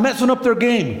 Because I'm messing up their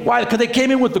game. Why? Because they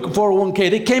came in with the 401k,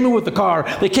 they came in with the car,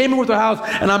 they came in with their house,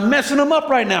 and I'm messing them up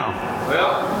right now.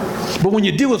 But when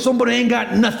you deal with somebody who ain't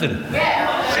got nothing,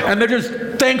 and they're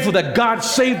just thankful that God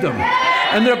saved them,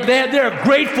 and they're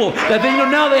grateful that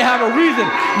now they have a reason.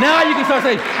 Now you can start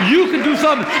saying, you can do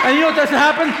something. And you know what doesn't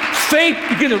happen? Faith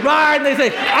begins to rise, and they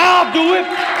say, I'll do it.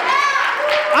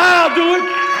 I'll do it.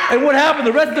 And what happened?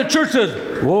 The rest of the church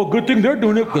says, well, good thing they're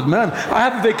doing it, because, man, I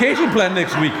have a vacation plan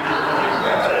next week.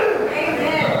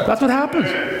 That's what happens.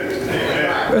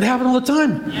 It happens all the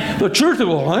time. The church says,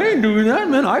 well, I ain't doing that,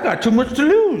 man. I got too much to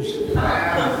lose.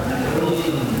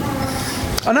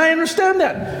 And I understand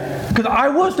that. Because I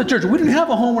was the church. We didn't have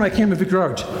a home when I came to Victory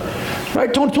Arch.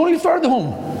 Right? Tony started the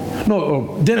home.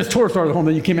 No, Dennis Torres started the home,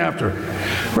 then you came after.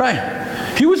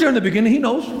 Right? He was there in the beginning. He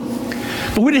knows.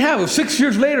 But we didn't have it. 6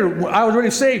 years later, I was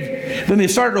already saved. Then they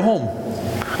started the home.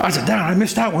 I said, damn, I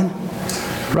missed that one.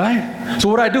 Right? So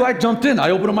what I do, I jumped in. I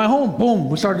opened up my home. Boom.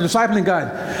 We started discipling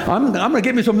guys. I'm going to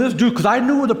get me some of this dude because I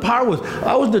knew where the power was.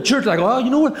 I was in the church. I go, well, you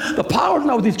know what? The power's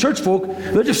not with these church folk.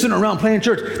 They're just sitting around playing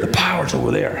church. The power's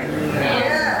over there.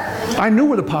 I knew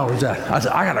where the power was at. I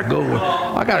said, I gotta go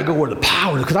where the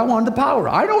power is, because I wanted the power.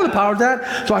 I know where the power's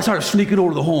at, so I started sneaking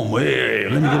over to the home. Hey,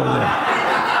 let me get over there.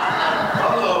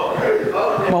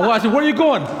 My wife said, where are you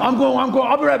going? I'm going,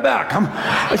 I'll be right back.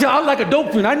 I said, I'm like a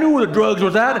dope fiend. I knew where the drugs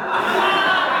was at.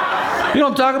 You know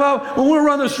what I'm talking about? When we were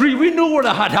on the street, we knew where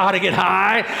how to get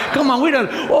high. Come on, where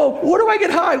do I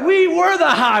get high? We were the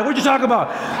high. What you talking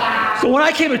about? So when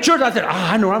I came to church, I said,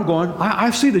 I know where I'm going. I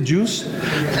see the juice.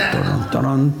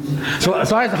 Dun-dun. So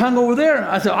I hung over there.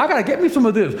 I said, I got to get me some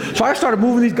of this. So I started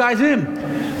moving these guys in.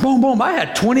 Boom, boom. I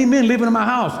had 20 men living in my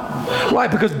house. Why?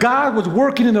 Because God was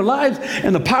working in their lives,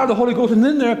 and the power of the Holy Ghost was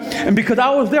in there. And because I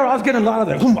was there, I was getting a lot of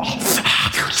that.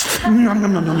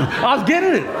 I was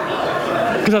getting it.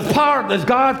 Because as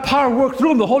God's power worked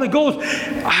through him, the Holy Ghost,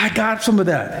 I got some of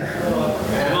that.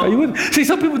 Are you with me? See,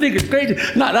 some people think it's crazy.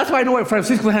 No, that's why I know why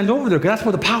Francisco hands over there, because that's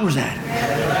where the power's at.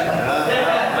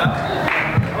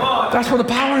 That's where the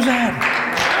power is at.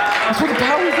 That's where the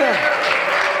power is at.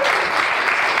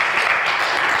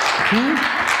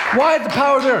 Why is the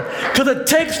power there? Because it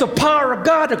takes the power of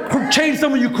God to change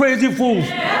some of you crazy fools.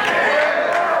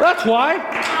 That's why.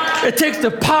 It takes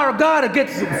the power of God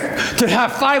to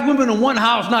have 5 women in one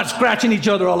house not scratching each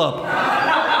other all up.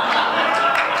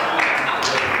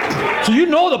 So you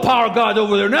know the power of God's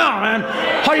over there now, man.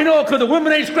 How you know? Because the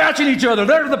women ain't scratching each other.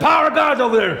 There's the power of God's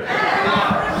over there.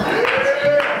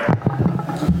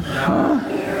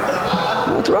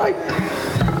 That's right.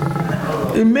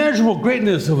 Immeasurable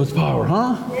greatness of His power,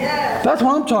 huh? That's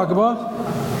what I'm talking about.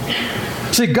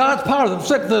 See, God's power,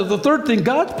 the third thing,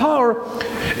 God's power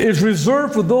is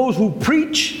reserved for those who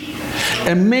preach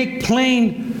and make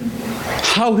plain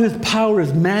how His power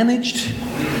is managed,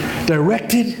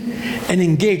 directed, and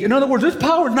engaged. In other words, this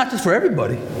power is not just for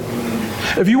everybody.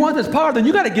 If you want this power, then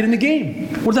you got to get in the game.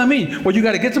 What does that mean? Well, you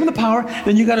got to get some of the power,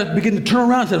 then you got to begin to turn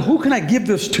around and say, who can I give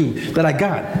this to that I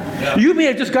got? Yeah. You may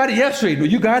have just got it yesterday, but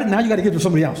you got it, now you got to give it to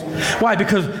somebody else. Why?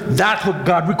 Because that's what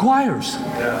God requires.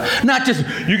 Yeah. Not just,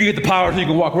 you can get the power so you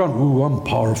can walk around, ooh, I'm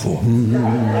powerful.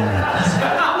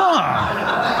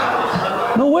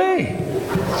 No way.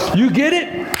 You get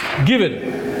it, give it.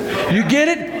 You get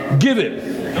it, give it.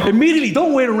 Immediately,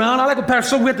 don't wait around. I like what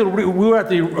Pastor Sonny, we were at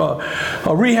the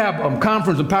rehab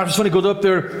conference, and Pastor Sonny goes up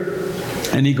there,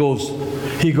 and he goes,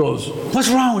 what's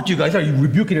wrong with you guys? Are you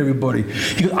rebuking everybody?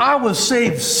 He goes, I was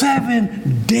saved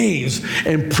 7 days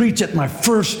and preached at my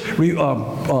first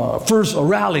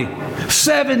rally.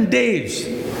 7 days.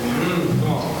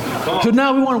 So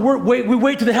now we want to we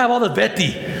wait till they have all the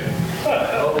veti.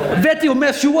 Veti will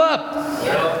mess you up.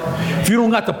 If you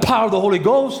don't got the power of the Holy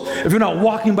Ghost, if you're not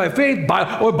walking by faith,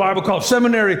 or Bible called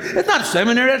seminary, it's not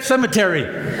seminary, that's cemetery.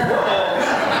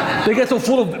 They get so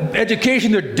full of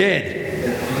education, they're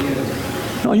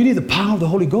dead. No, you need the power of the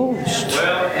Holy Ghost.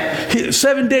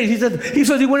 7 days, he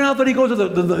says he went out there, he goes to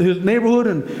his neighborhood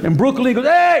in Brooklyn, he goes,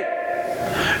 hey,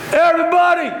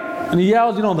 everybody! And he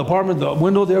yells, in the apartment, the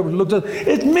window there, looks up,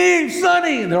 it's me,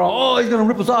 Sonny! And they're all, oh, he's going to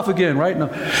rip us off again, right? No.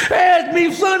 Hey, it's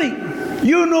me, Sonny!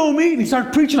 You know me. And he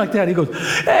starts preaching like that. He goes,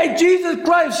 hey, Jesus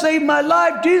Christ saved my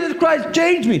life. Jesus Christ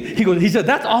changed me. He said,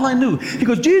 that's all I knew. He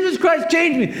goes, Jesus Christ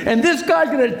changed me. And this guy's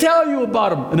going to tell you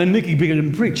about him. And then Nicky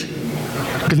began to preach.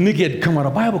 Because Nicky had come out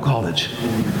of Bible college.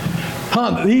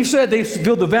 He said they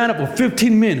filled the van up with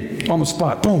 15 men on the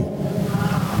spot. Boom.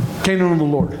 Came to know the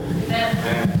Lord.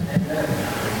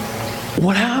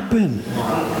 What happened?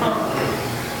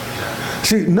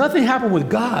 See, nothing happened with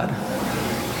God.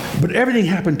 But everything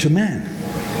happened to man.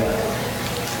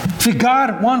 See,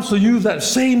 God wants to use that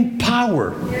same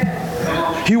power.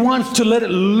 He wants to let it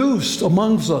loose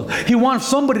amongst us. He wants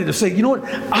somebody to say, you know what?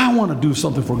 I want to do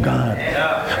something for God.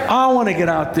 I want to get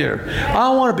out there. I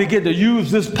want to begin to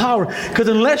use this power. Because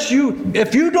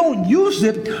if you don't use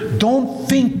it, don't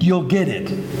think you'll get it.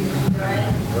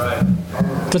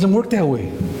 It doesn't work that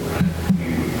way.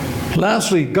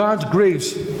 Lastly, God's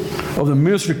grace of the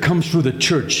ministry comes through the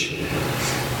church,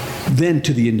 then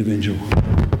to the individual.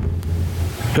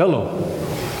 Hello.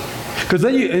 Because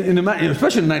then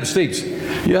especially in the United States,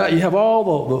 you have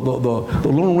all the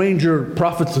Lone Ranger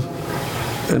prophets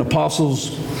and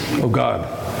apostles of God.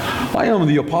 I am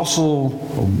the apostle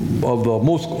of the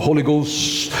most Holy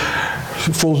Ghost,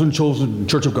 frozen, chosen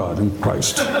Church of God in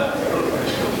Christ.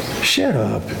 Shut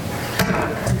up.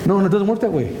 No, it doesn't work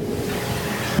that way.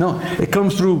 No, it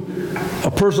comes through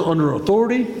a person under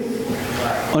authority,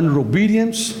 under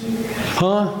obedience,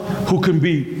 who can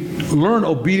learn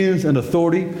obedience and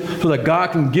authority so that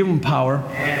God can give them power.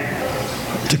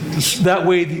 That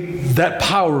way, that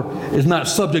power is not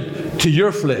subject to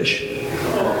your flesh.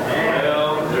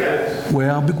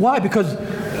 Well, why? Because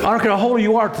I don't care how holy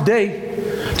you are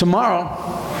today, tomorrow,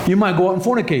 you might go out and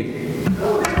fornicate.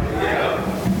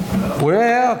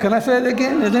 Well, can I say it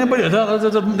again? Is anybody?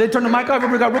 They turned the mic off,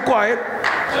 everybody got real quiet.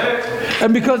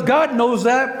 And because God knows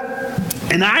that,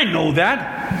 and I know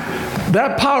that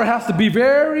power has to be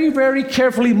very, very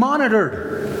carefully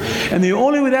monitored. And the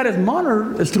only way that is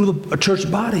monitored is through a church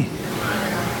body.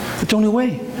 It's the only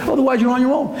way. Otherwise, you're on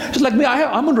your own. Just like me,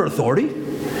 I'm under authority,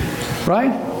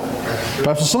 right?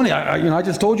 Pastor Sonny, I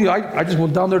just told you, I just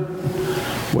went down there,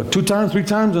 2 times, 3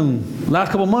 times in the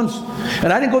last couple of months,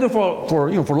 and I didn't go there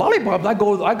for lollipops.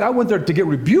 I went there to get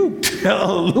rebuked.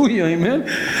 Hallelujah, amen.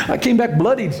 I came back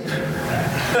bloodied,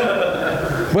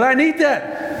 but I need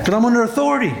that because I'm under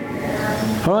authority.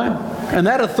 All right? And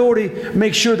that authority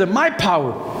makes sure that my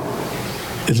power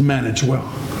is managed well.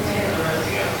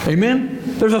 Amen?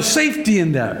 There's a safety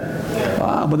in that.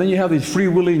 But then you have these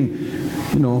free-willing,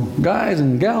 guys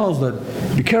and gals that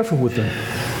be careful with them.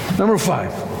 Number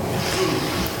 5.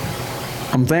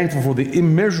 I'm thankful for the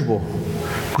immeasurable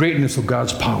greatness of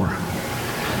God's power.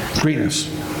 Greatness.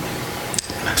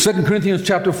 2 Corinthians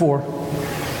chapter 4.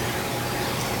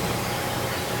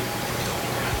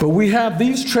 But we have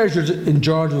these treasures in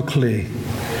jars of clay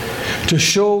to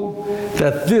show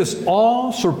that this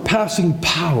all-surpassing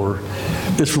power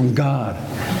is from God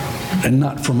and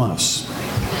not from us.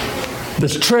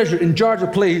 This treasure in jars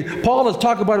of clay. Paul is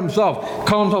talking about himself,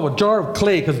 calling himself a jar of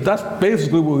clay, because that's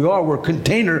basically what we are. We're a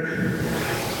container.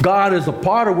 God is a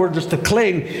potter, we're just a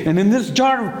clay. And in this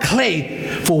jar of clay,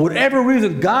 for whatever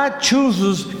reason, God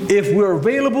chooses, if we're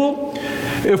available,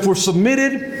 if we're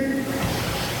submitted,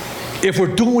 if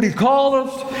we're doing what He called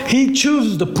us, He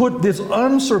chooses to put this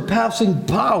unsurpassing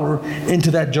power into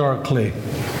that jar of clay.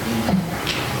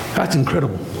 That's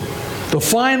incredible. The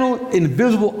final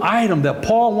invisible item that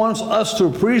Paul wants us to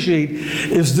appreciate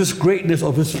is this greatness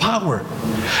of His power.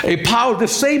 A power, the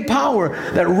same power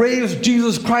that raised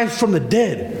Jesus Christ from the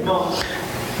dead.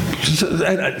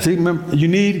 See, remember, you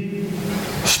need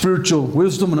spiritual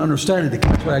wisdom and understanding to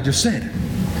catch what I just said.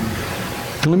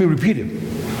 So let me repeat it.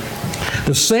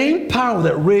 The same power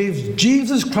that raised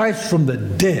Jesus Christ from the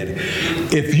dead.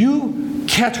 If you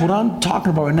catch what I'm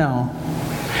talking about right now,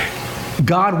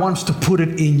 God wants to put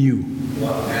it in you.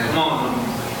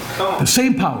 The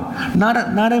same power. Not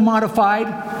a modified,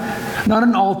 not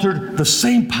an altered, the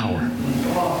same power.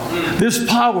 This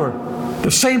power,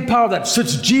 the same power that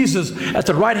sits Jesus at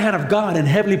the right hand of God in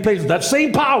heavenly places, that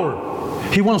same power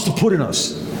He wants to put in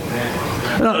us.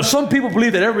 Now, some people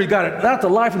believe that everybody's got it. That's a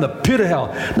lie from the pit of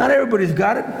hell. Not everybody's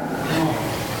got it.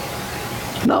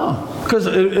 No, because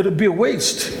it'll be a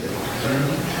waste.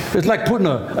 It's like putting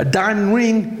a diamond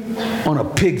ring on a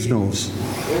pig's nose.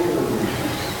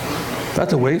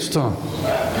 That's a waste, huh?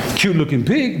 Cute looking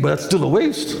pig, but that's still a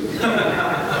waste.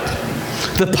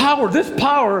 The power, this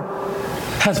power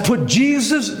has put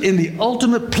Jesus in the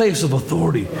ultimate place of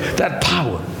authority. That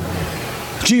power.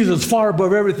 Jesus is far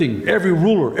above everything, every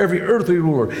ruler, every earthly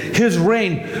ruler. His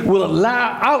reign will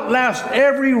outlast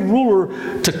every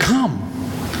ruler to come.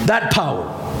 That power.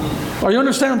 Are you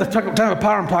understanding the type of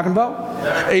power I'm talking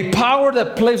about? A power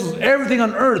that places everything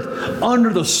on earth under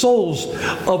the soles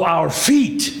of our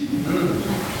feet.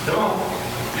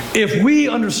 If we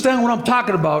understand what I'm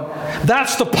talking about,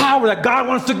 that's the power that God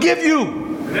wants to give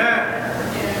you.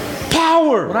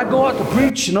 Power. When I go out to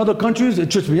preach in other countries,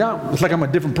 it trips me out. It's like I'm a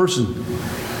different person.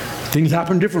 Things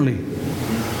happen differently.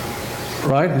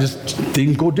 Right? Just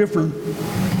things go different.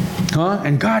 Huh?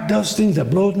 And God does things that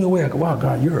blows me away. I go, wow,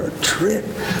 God, you're a trip.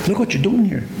 Look what you're doing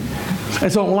here.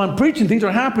 And so when I'm preaching, things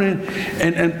are happening,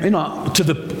 and you know, to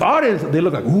the audience, they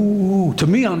look like, ooh. To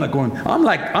me, I'm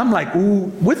like,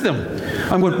 ooh, with them.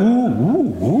 I'm going,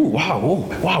 ooh,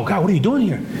 wow, God, what are you doing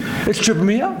here? It's tripping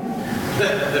me out.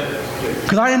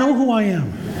 Because I know who I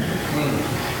am.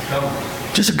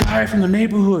 Just a guy from the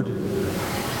neighborhood.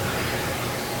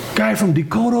 Guy from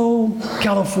Decoto,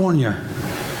 California.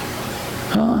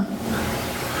 Huh?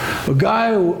 A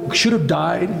guy who should have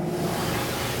died.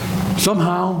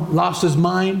 Somehow lost his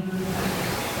mind.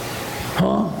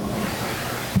 Huh?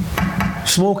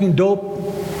 Smoking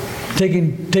dope,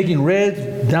 taking reds,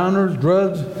 downers,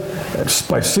 drugs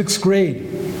by 6th grade.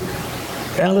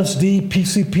 LSD,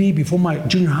 PCP before my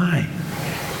junior high.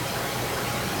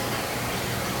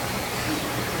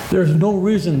 There's no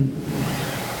reason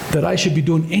that I should be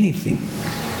doing anything.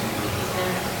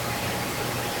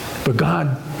 But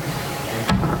God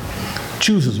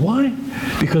chooses. Why?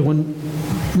 Because when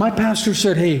my pastor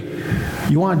said, hey,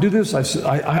 you want to do this?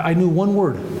 I knew one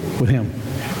word with him.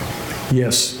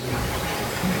 Yes.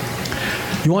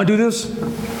 You want to do this?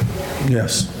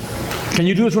 Yes. Can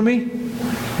you do it for me?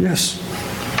 Yes.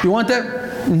 You want that?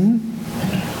 Mm-hmm.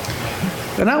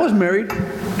 And I was married,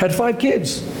 had 5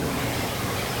 kids,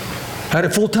 had a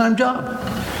full-time job.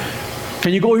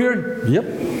 Can you go here? Yep.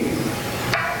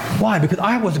 Why? Because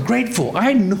I was grateful.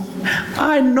 I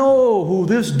know who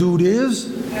this dude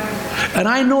is. And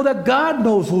I know that God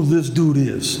knows who this dude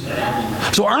is.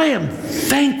 So I am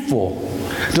thankful.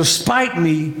 Despite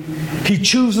me, He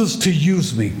chooses to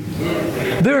use me.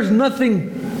 There's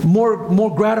nothing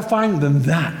more gratifying than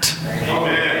that.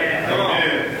 Amen.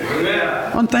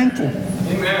 I'm thankful.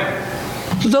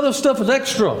 Amen. This other stuff is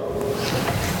extra.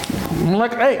 I'm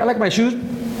like, hey, I like my shoes.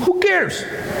 Who cares?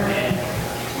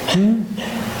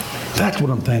 That's what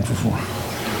I'm thankful for.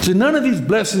 See, none of these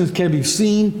blessings can be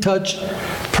seen, touched,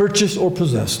 purchased, or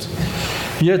possessed.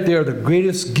 Yet they are the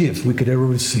greatest gift we could ever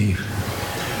receive.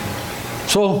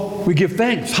 So we give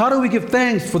thanks. How do we give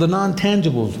thanks for the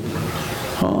non-tangibles?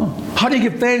 How do you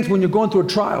give thanks when you're going through a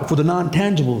trial for the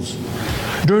non-tangibles?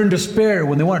 During despair,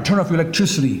 when they want to turn off your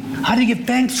electricity, how do you give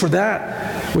thanks for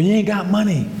that when you ain't got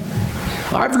money?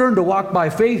 I've learned to walk by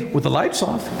faith with the lights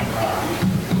off.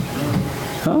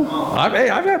 Huh?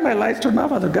 I've had my lights turned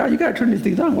off. I said, God, you got to turn these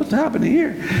things on. What's happening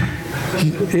here?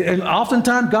 And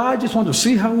oftentimes, God just wants to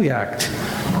see how we act.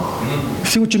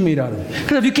 See what you're made out of.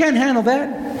 Because if you can't handle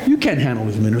that, you can't handle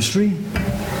His ministry.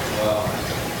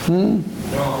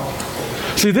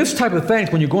 See, this type of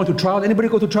thanks, when you're going through trials, anybody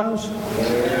go through trials?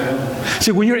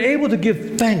 See, when you're able to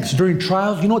give thanks during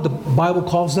trials, you know what the Bible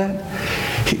calls that?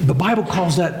 The Bible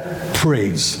calls that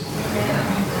praise.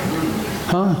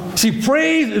 Huh? See,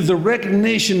 praise is the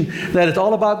recognition that it's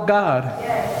all about God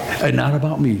and not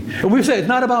about me. And we say it's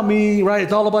not about me, right?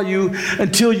 It's all about you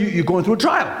until you're going through a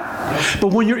trial.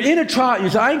 But when you're in a trial, you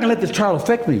say, I ain't going to let this trial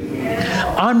affect me.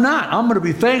 I'm not. I'm going to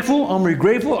be thankful. I'm going to be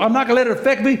grateful. I'm not going to let it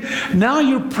affect me. Now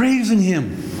you're praising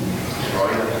Him.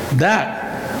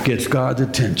 That gets God's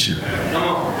attention.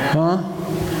 Huh?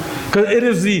 Because it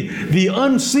is the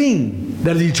unseen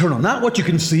that is eternal. Not what you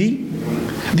can see.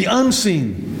 The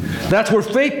unseen. That's where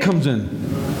faith comes in.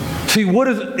 See, what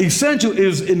is essential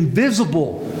is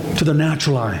invisible to the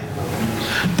natural eye.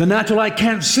 The natural eye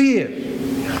can't see it.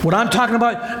 What I'm talking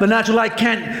about, the natural eye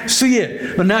can't see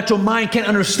it. The natural mind can't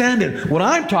understand it. What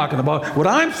I'm talking about, what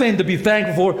I'm saying to be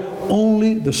thankful for,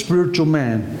 only the spiritual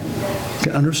man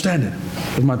can understand it.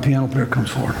 As my piano player comes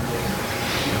forward.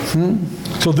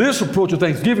 So this approach of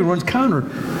thanksgiving runs counter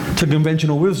to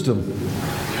conventional wisdom.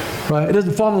 Right? It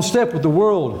doesn't follow in step with the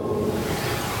world.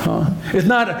 It's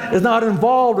not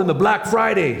involved in the Black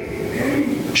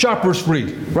Friday shopper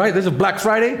spree. Right? There's a Black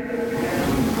Friday.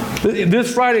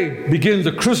 This Friday begins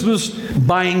the Christmas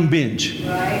buying binge.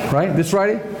 Right? This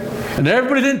Friday. And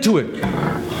everybody's into it.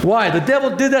 Why? The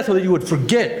devil did that so that you would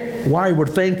forget why we're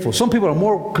thankful. Some people are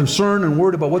more concerned and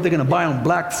worried about what they're going to buy on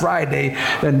Black Friday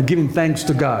than giving thanks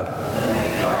to God.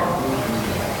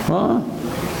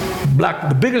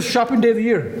 The biggest shopping day of the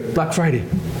year, Black Friday.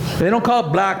 They don't call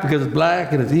it black because it's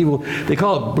black and it's evil. They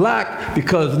call it black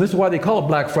because, and this is why they call it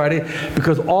Black Friday,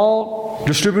 because all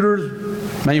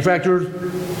distributors, manufacturers,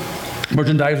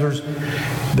 merchandisers,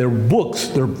 their books,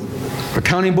 their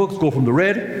accounting books go from the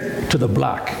red to the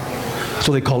black.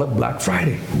 So they call it Black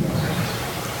Friday.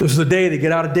 This is the day they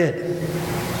get out of debt.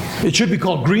 It should be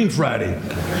called Green Friday.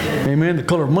 Amen. The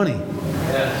color of money.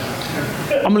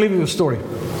 I'm going to leave you with a story.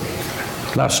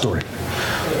 Last story.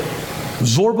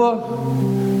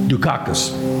 Zorba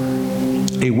Dukakis,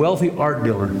 a wealthy art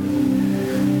dealer,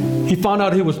 he found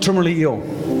out he was terminally ill.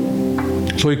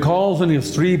 So he calls in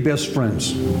his three best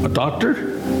friends, a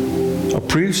doctor, a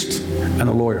priest, and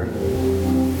a lawyer.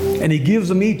 And he gives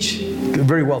them each, a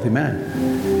very wealthy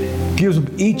man, gives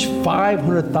them each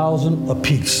 $500,000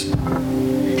 apiece.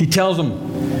 He tells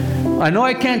them, I know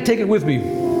I can't take it with me,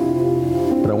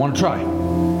 but I want to try.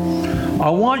 I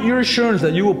want your assurance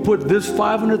that you will put this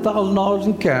 $500,000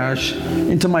 in cash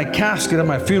into my casket at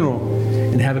my funeral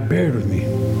and have it buried with me.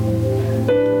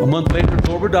 A month later,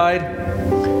 Zorba died,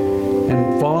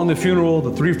 and following the funeral,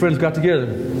 the three friends got together.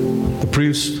 The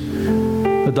priest,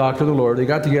 the doctor, the lawyer, they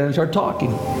got together and started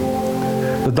talking.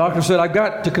 The doctor said, I've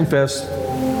got to confess,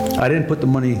 I didn't put the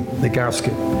money in the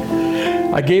casket.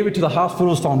 I gave it to the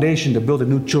hospital's foundation to build a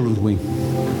new children's wing.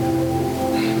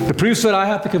 The priest said, I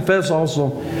have to confess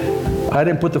also, I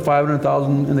didn't put the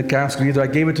 $500,000 in the casket either. I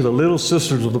gave it to the Little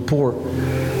Sisters of the Poor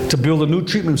to build a new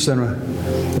treatment center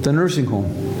at the nursing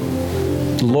home.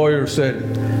 The lawyer said,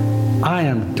 I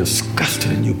am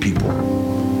disgusted in you people.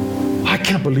 I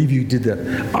can't believe you did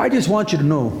that. I just want you to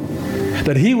know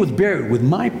that he was buried with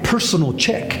my personal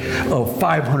check of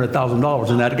 $500,000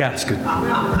 in that casket.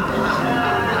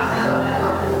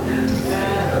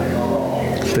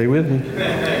 Stay with me.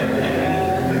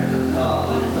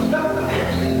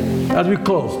 As we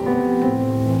close,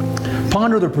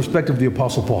 ponder the perspective of the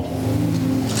Apostle Paul.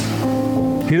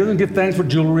 He doesn't give thanks for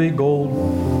jewelry,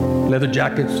 gold, leather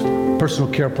jackets, personal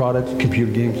care products,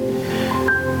 computer games.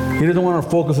 He doesn't want to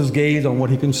focus his gaze on what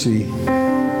he can see,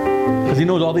 because he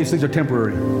knows all these things are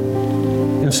temporary.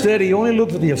 Instead, he only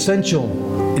looks at the essential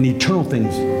and eternal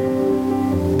things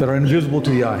that are invisible to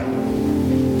the eye.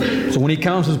 So when he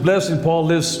counts his blessings, Paul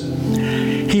lists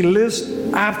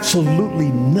absolutely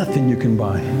nothing you can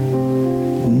buy,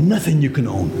 nothing you can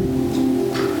own.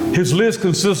 His list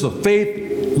consists of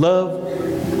faith,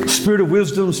 love, spirit of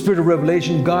wisdom, spirit of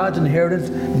revelation, God's inheritance,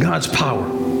 God's power.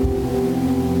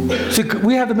 See,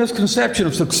 we have the misconception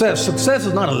of success. Success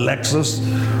is not a Lexus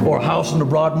or a house in the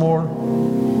Broadmoor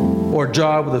or a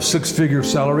job with a six-figure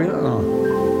salary.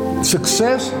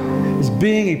 Success is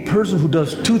being a person who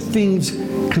does two things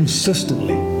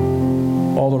consistently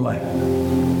all their life.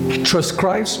 Trust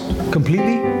Christ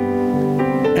completely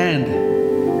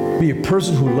and be a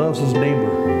person who loves his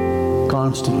neighbor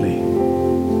constantly.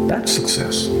 That's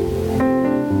success.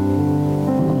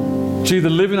 See, the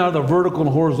living out of the vertical and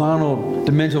horizontal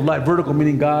dimension of life, vertical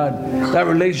meaning God, that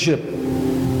relationship,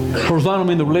 horizontal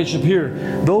meaning the relationship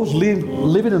here, those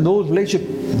living in those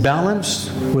relationships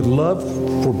balanced with love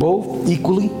for both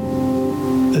equally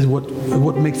is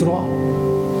what makes it all.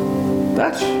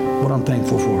 That's what I'm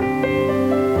thankful for.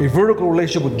 A vertical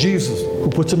relationship with Jesus, who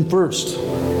puts him first,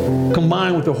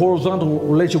 combined with a horizontal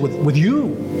relationship with you.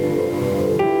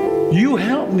 You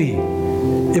help me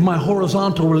in my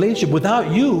horizontal relationship.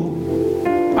 Without you,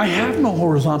 I have no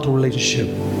horizontal relationship.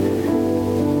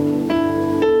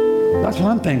 That's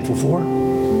what I'm thankful for.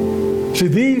 See,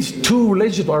 these two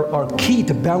relationships are key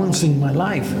to balancing my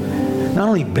life. Not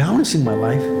only balancing my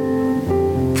life,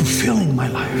 fulfilling my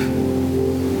life.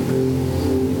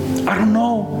 I don't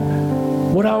know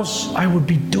what else I would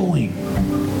be doing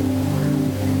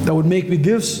that would make me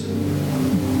this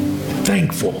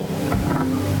thankful.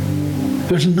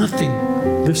 There's nothing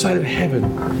this side of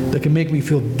heaven that can make me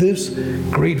feel this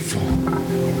grateful.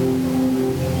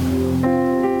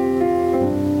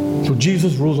 So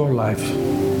Jesus rules our life.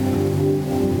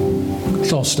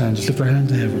 Let's all stand. Just lift our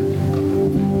hands to heaven.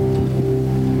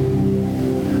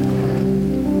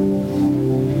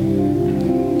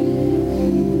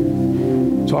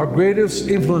 So our greatest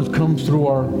influence comes through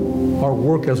our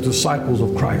work as disciples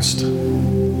of Christ.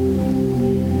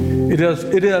 It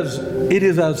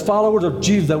is as followers of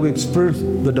Jesus that we experience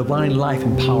the divine life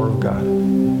and power of God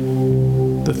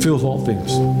that fills all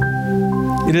things.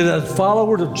 It is as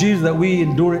followers of Jesus that we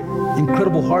endure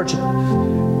incredible hardship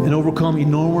and overcome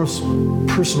enormous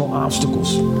personal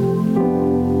obstacles.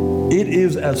 It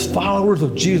is as followers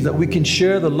of Jesus that we can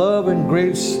share the love and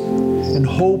grace and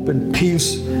hope and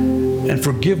peace and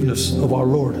forgiveness of our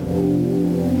Lord.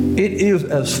 It is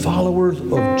as followers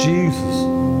of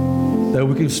Jesus that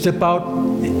we can step out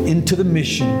into the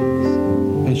mission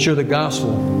and share the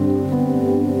gospel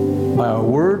by our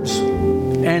words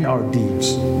and our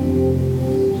deeds.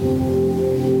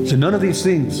 So none of these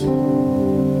things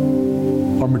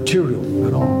are material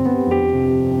at all.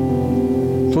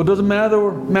 So it doesn't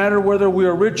matter whether we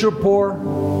are rich or poor,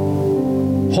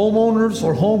 homeowners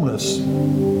or homeless,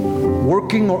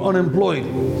 working or unemployed.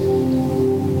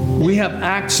 We have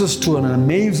access to an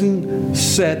amazing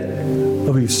set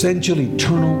of essential,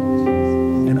 eternal,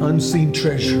 and unseen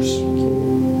treasures.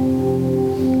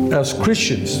 As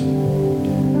Christians,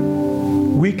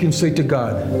 we can say to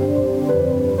God,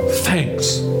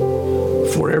 thanks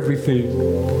for everything.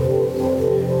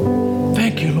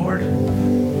 Thank you, Lord,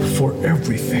 for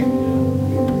everything.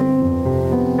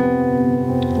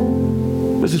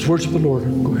 Let's just worship the Lord.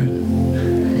 Go ahead.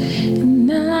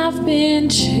 And I've been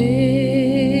changed.